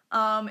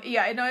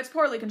 Yeah, no, it's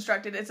poorly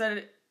constructed.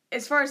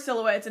 As far as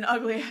silhouette, it's an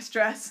ugly-ass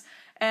dress.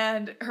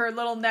 And her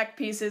little neck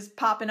piece is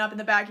popping up in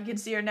the back. You can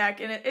see her neck,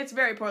 and it's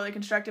very poorly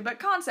constructed. But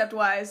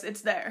concept-wise,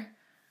 it's there.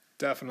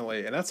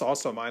 Definitely. And that's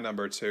also my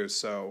number 2.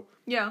 So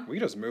yeah, we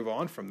just move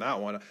on from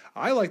that one.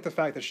 I like the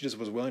fact that she just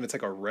was willing to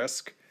take a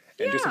risk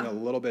and do something a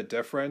little bit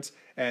different.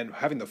 And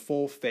having the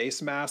full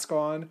face mask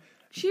on.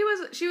 She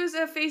was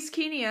a face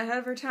kini ahead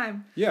of her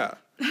time. Yeah.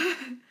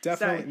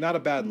 Definitely. Not a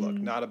bad look.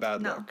 Not a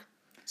bad look.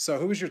 So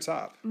who was your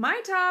top? My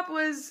top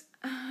was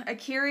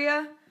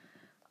A'keria.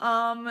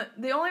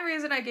 The only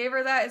reason I gave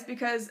her that is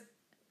because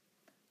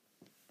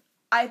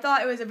I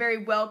thought it was a very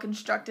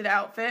well-constructed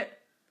outfit.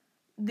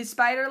 The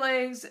spider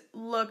legs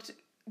looked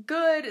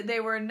good. They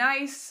were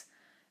nice.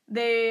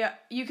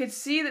 You could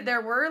see that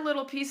there were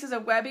little pieces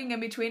of webbing in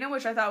between them,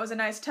 which I thought was a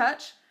nice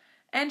touch.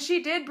 And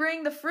she did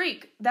bring the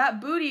freak.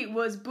 That booty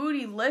was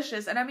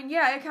bootylicious. And I mean,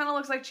 yeah, it kind of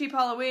looks like cheap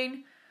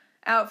Halloween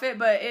outfit,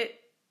 but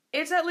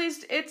it's at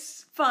least,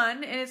 it's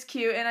fun and it's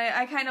cute. And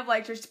I kind of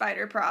liked her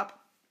spider prop.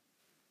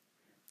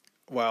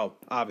 Well,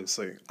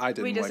 obviously,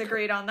 We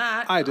disagreed on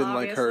that. I didn't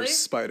like her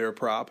spider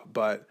prop,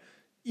 but,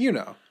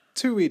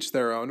 to each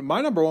their own.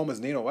 My number 1 was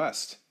Nina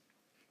West.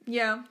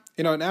 Yeah.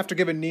 And after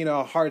giving Nina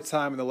a hard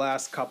time in the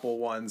last couple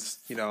ones,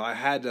 I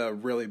had to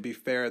really be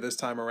fair this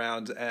time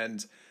around.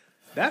 And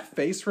that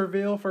face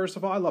reveal, first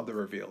of all, I love the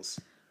reveals.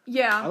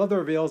 Yeah. I love the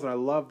reveals, and I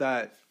love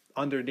that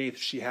underneath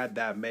she had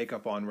that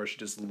makeup on where she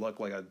just looked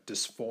like a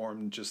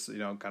disformed, just,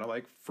 kind of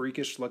like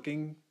freakish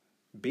looking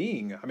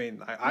being. I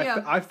mean,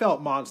 I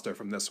felt monster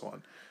from this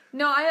one.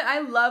 No,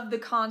 I love the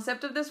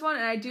concept of this one,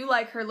 and I do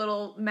like her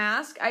little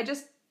mask.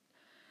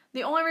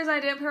 The only reason I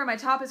didn't put her on my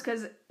top is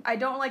because I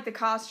don't like the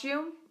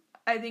costume.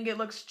 I think it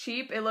looks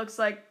cheap. It looks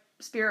like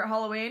Spirit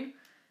Halloween.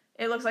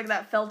 It looks like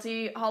that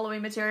felty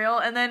Halloween material.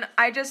 And then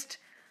I just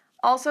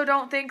also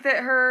don't think that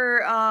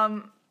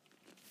her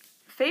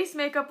face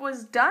makeup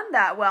was done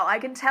that well. I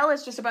can tell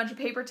it's just a bunch of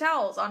paper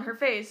towels on her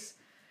face.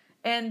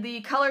 And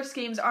the color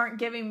schemes aren't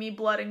giving me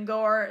blood and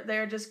gore.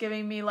 They're just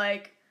giving me,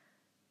 like,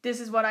 this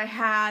is what I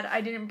had.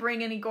 I didn't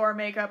bring any gore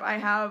makeup. I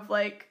have,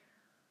 like,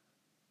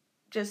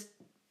 just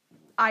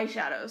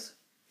eyeshadows.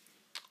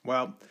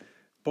 Well,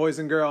 boys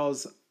and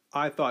girls,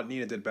 I thought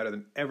Nina did better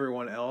than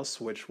everyone else,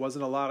 which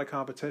wasn't a lot of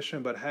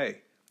competition, but hey,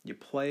 you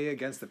play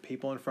against the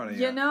people in front of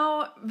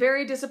you.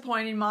 Very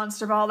disappointing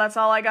Monster Ball. That's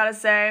all I gotta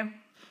say.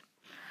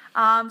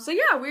 So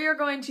yeah, we are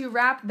going to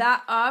wrap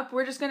that up.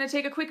 We're just going to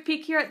take a quick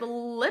peek here at the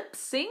lip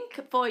sync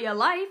for your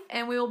life,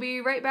 and we will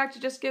be right back to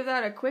just give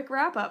that a quick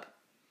wrap up.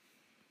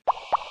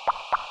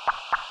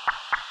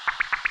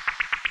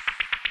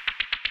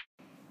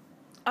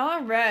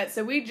 Alright,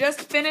 so we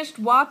just finished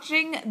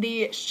watching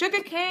the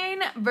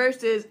Sugarcane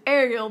versus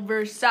Ariel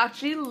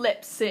Versace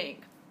lip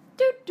sync.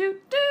 Doo doo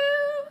doo!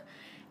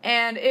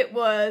 And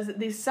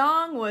the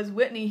song was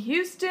Whitney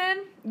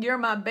Houston, You're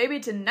My Baby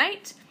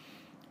Tonight.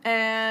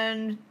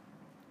 And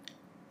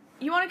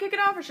you want to kick it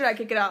off, or should I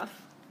kick it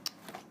off?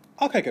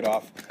 I'll kick it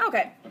off.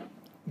 Okay.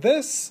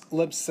 This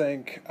lip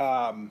sync,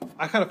 I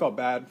kind of felt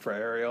bad for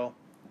Ariel.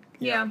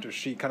 Yeah. After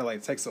she kind of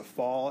like takes a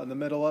fall in the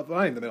middle of,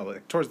 not in the middle,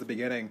 like towards the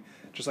beginning,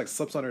 just like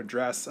slips on her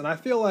dress. And I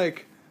feel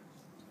like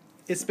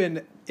it's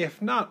been,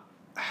 if not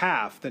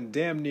half, then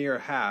damn near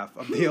half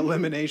of the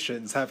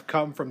eliminations have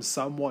come from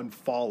someone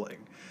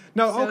falling.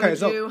 No, okay,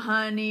 so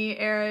Honey,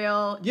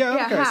 Ariel.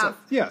 Yeah, okay, half.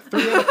 so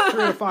 3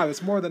 out of 5.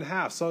 It's more than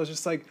half. So it's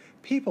just like,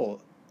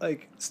 people,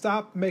 like,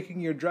 stop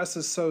making your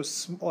dresses so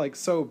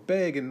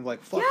big and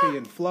like fluffy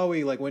and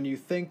flowy. Like when you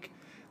think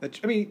that,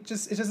 I mean,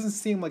 just it doesn't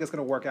seem like it's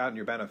gonna work out in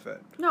your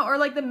benefit. No, or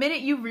like the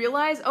minute you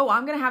realize, oh,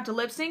 I'm gonna have to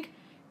lip sync,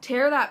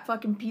 tear that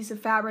fucking piece of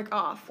fabric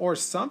off or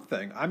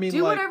something. I mean,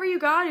 do whatever you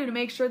gotta do to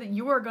make sure that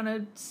you are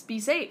gonna be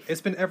safe.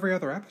 It's been every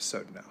other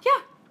episode now.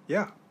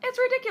 Yeah, it's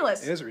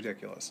ridiculous. It is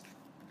ridiculous.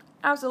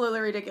 Absolutely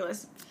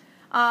ridiculous.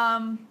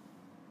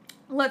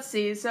 Let's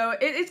see. So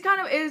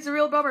it's a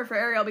real bummer for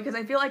Ariel because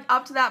I feel like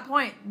up to that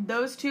point,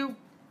 those two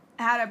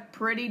had a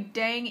pretty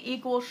dang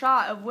equal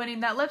shot of winning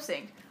that lip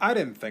sync. I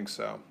didn't think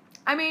so.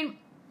 I mean,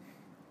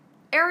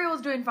 Ariel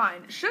was doing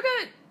fine.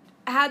 Suga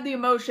had the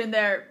emotion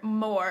there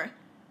more.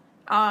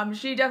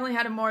 She definitely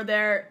had it more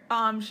there.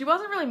 She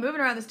wasn't really moving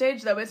around the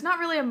stage, though. It's not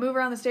really a move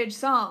around the stage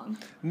song.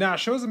 Nah,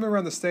 she wasn't moving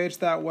around the stage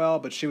that well,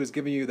 but she was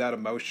giving you that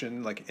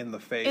emotion, like, in the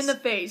face. In the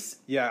face.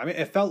 Yeah, I mean,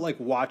 it felt like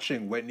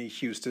watching Whitney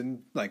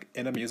Houston, like,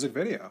 in a music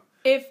video.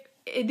 If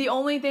the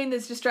only thing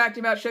that's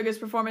distracting about Suga's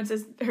performance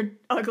is her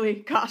ugly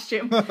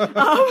costume. Because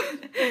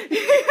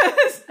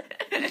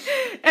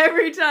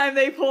every time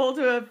they pull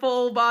to a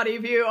full body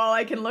view, all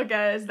I can look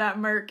at is that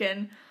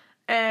merkin.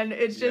 And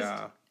it's just...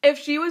 Yeah. If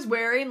she was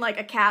wearing, like,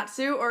 a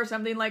catsuit or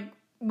something like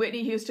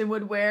Whitney Houston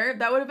would wear,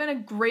 that would have been a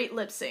great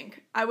lip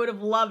sync. I would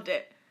have loved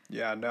it.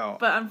 Yeah, no.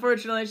 But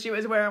unfortunately, she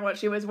was wearing what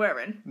she was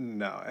wearing.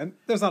 No, and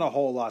there's not a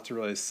whole lot to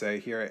really say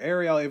here.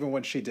 Ariel, even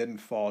when she didn't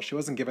fall, she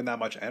wasn't giving that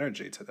much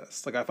energy to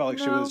this. Like, I felt like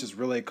she was just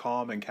really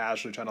calm and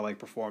casually trying to, like,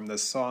 perform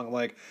this song.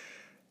 Like,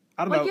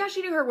 I don't know. Like, yeah,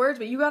 she knew her words,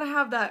 but you gotta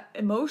have that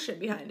emotion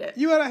behind it.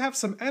 You gotta have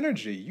some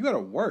energy. You gotta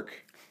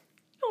work.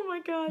 Oh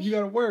my gosh. You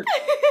gotta work.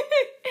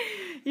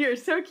 You're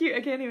so cute.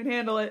 I can't even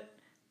handle it.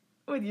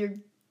 With your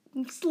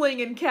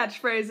slinging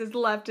catchphrases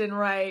left and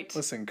right.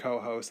 Listen,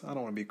 co-host, I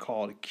don't want to be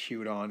called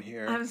cute on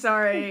here. I'm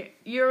sorry.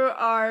 You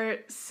are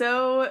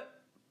so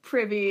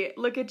privy.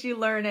 Look at you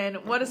learning.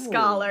 What a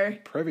scholar.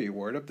 Privy,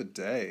 word of the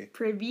day.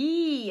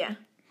 Privy.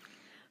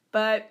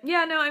 But,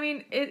 yeah, no, I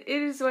mean, it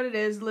is what it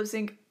is, lip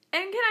sync.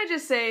 And can I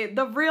just say,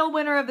 the real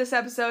winner of this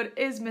episode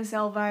is Miss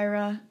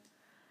Elvira.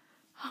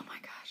 Oh my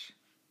gosh.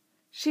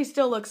 She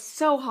still looks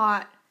so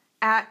hot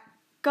at...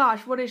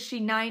 Gosh, what is she,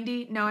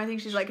 90? No, I think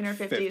she's like in her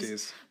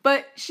 50s.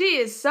 But she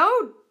is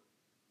so...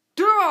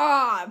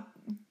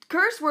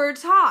 curse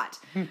words hot.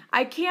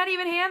 I can't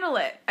even handle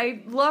it.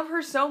 I love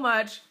her so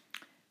much.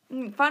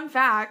 Fun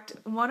fact,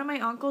 one of my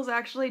uncles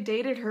actually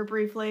dated her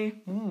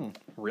briefly.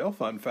 Real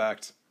fun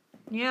fact.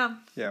 Yeah.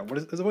 Yeah,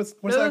 what's Those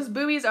that?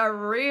 boobies are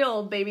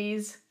real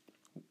babies.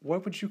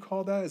 What would you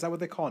call that? Is that what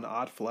they call an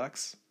odd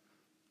flex?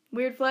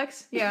 Weird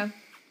flex? Yeah.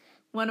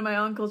 One of my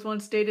uncles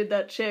once dated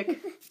that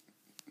chick.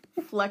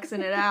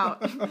 Flexing it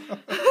out.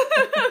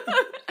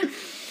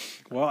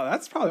 Well,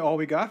 that's probably all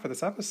we got for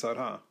this episode,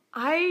 huh?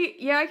 I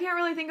can't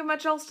really think of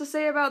much else to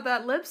say about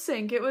that lip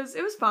sync. It was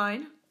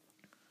fine.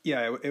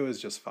 Yeah, it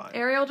was just fine.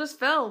 Ariel just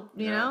fell,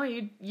 you know?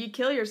 You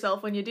kill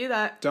yourself when you do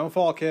that. Don't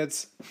fall,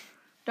 kids.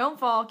 Don't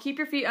fall. Keep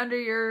your feet under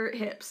your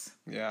hips.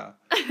 Yeah.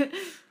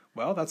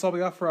 Well, that's all we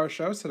got for our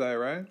show today,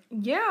 right?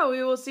 Yeah,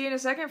 we will see you in a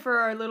second for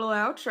our little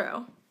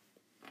outro.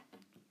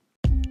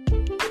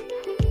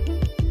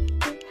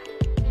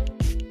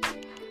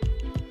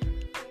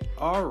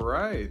 All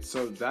right,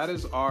 so that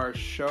is our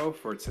show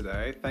for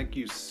today. Thank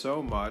you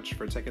so much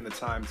for taking the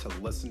time to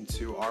listen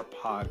to our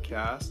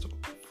podcast,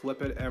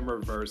 Flip It and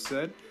Reverse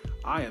It.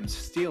 I am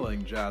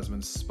stealing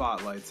Jasmine's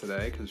spotlight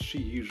today because she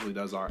usually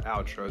does our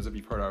outros if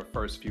you've heard our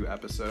first few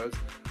episodes,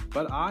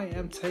 but I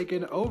am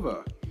taking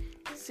over.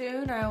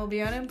 Soon I will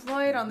be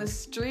unemployed on the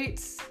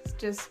streets,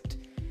 just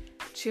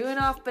chewing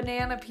off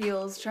banana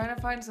peels, trying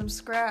to find some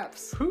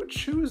scraps. Who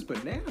chews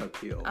banana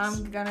peels?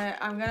 I'm gonna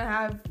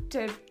have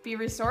to be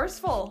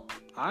resourceful.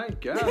 I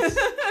guess.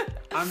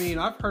 I mean,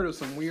 I've heard of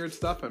some weird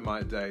stuff in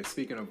my day.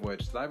 Speaking of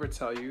which, did I ever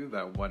tell you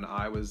that when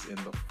I was in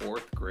the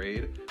 4th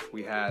grade,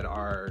 we had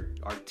our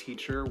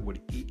teacher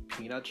would eat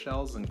peanut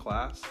shells in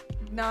class?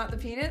 Not the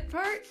peanut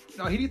part?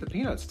 No, he'd eat the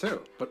peanuts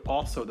too, but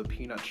also the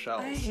peanut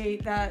shells. I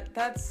hate that.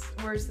 That's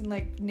worse than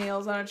like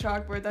nails on a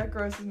chalkboard. That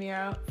grosses me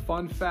out.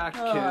 Fun fact,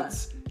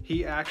 kids,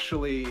 he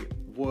actually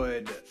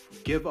would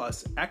give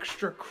us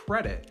extra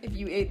credit if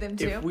you ate them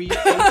too. If we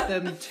ate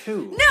them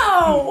too.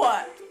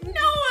 No! No,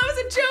 that was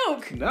a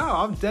joke. No,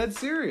 I'm dead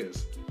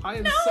serious. I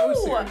am so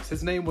serious.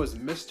 His name was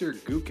Mr.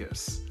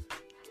 Gookus.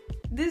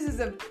 This is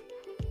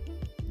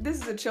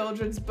a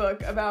children's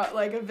book about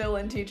like a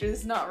villain teacher. This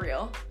is not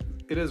real.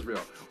 It is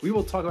real. We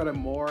will talk about it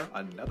more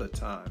another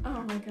time.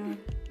 Oh my god.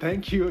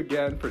 Thank you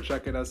again for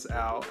checking us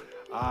out.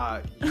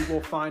 You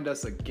will find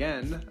us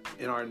again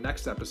in our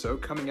next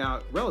episode coming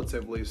out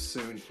relatively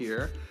soon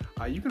here.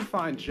 You can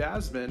find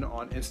Jasmine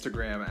on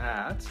Instagram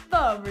at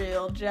The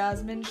Real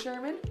Jasmine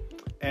Sherman.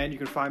 And you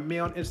can find me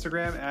on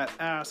Instagram at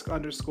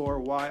ask_y_not,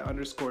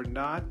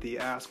 the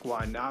Ask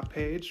Why Not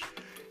page.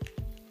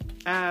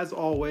 As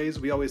always,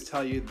 we always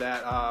tell you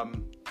that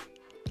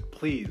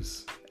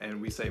please, and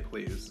we say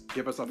please,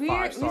 give us a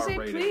 5-star rating.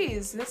 We say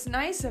please. That's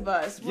nice of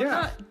us. We're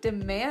not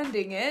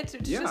demanding it.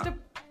 It's just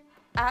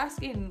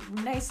asking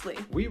nicely.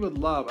 We would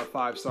love a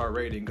 5-star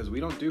rating because we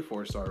don't do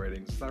 4-star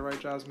ratings. Is that right,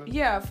 Jasmine?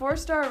 Yeah,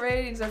 4-star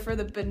ratings are for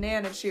the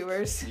banana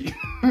chewers.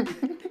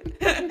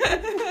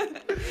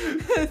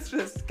 It's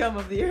just scum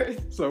of the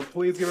earth. So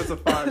please give us a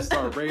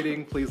 5-star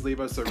rating. Please leave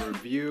us a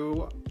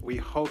review. We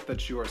hope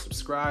that you are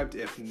subscribed.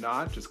 If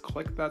not, just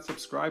click that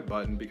subscribe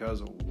button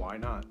because why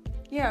not?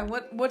 Yeah,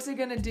 what's it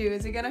gonna do?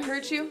 Is it gonna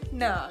hurt you?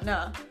 No.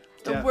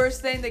 The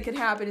worst thing that could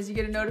happen is you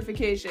get a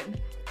notification.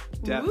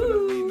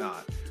 Definitely Woo!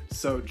 not.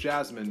 So,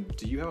 Jasmine,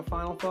 do you have a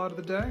final thought of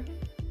the day?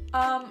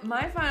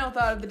 My final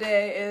thought of the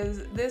day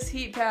is this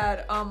heat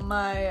pad on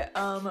my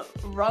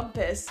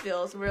rumpus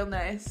feels real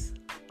nice.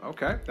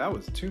 Okay, that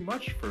was too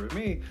much for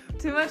me.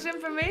 Too much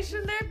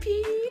information there,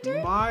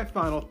 Peter? My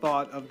final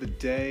thought of the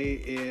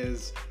day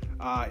is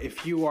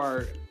if you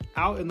are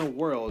out in the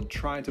world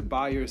trying to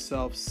buy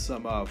yourself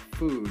some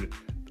food,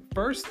 the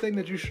first thing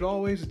that you should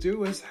always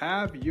do is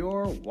have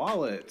your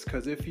wallet.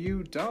 Because if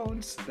you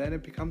don't, then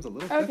it becomes a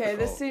little difficult. Okay,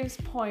 this seems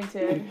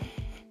pointed.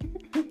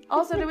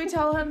 Also, did we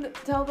tell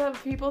the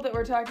people that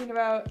we're talking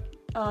about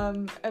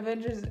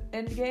Avengers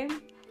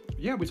Endgame?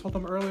 Yeah, we told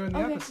them earlier in the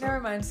episode. Okay, never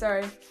mind,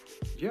 sorry.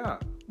 Yeah.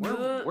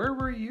 Where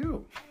were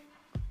you?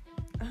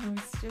 I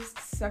was just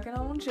sucking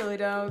on chili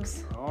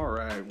dogs. All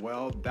right.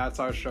 Well, that's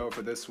our show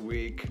for this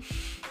week.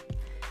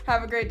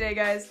 Have a great day,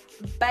 guys.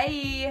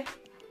 Bye.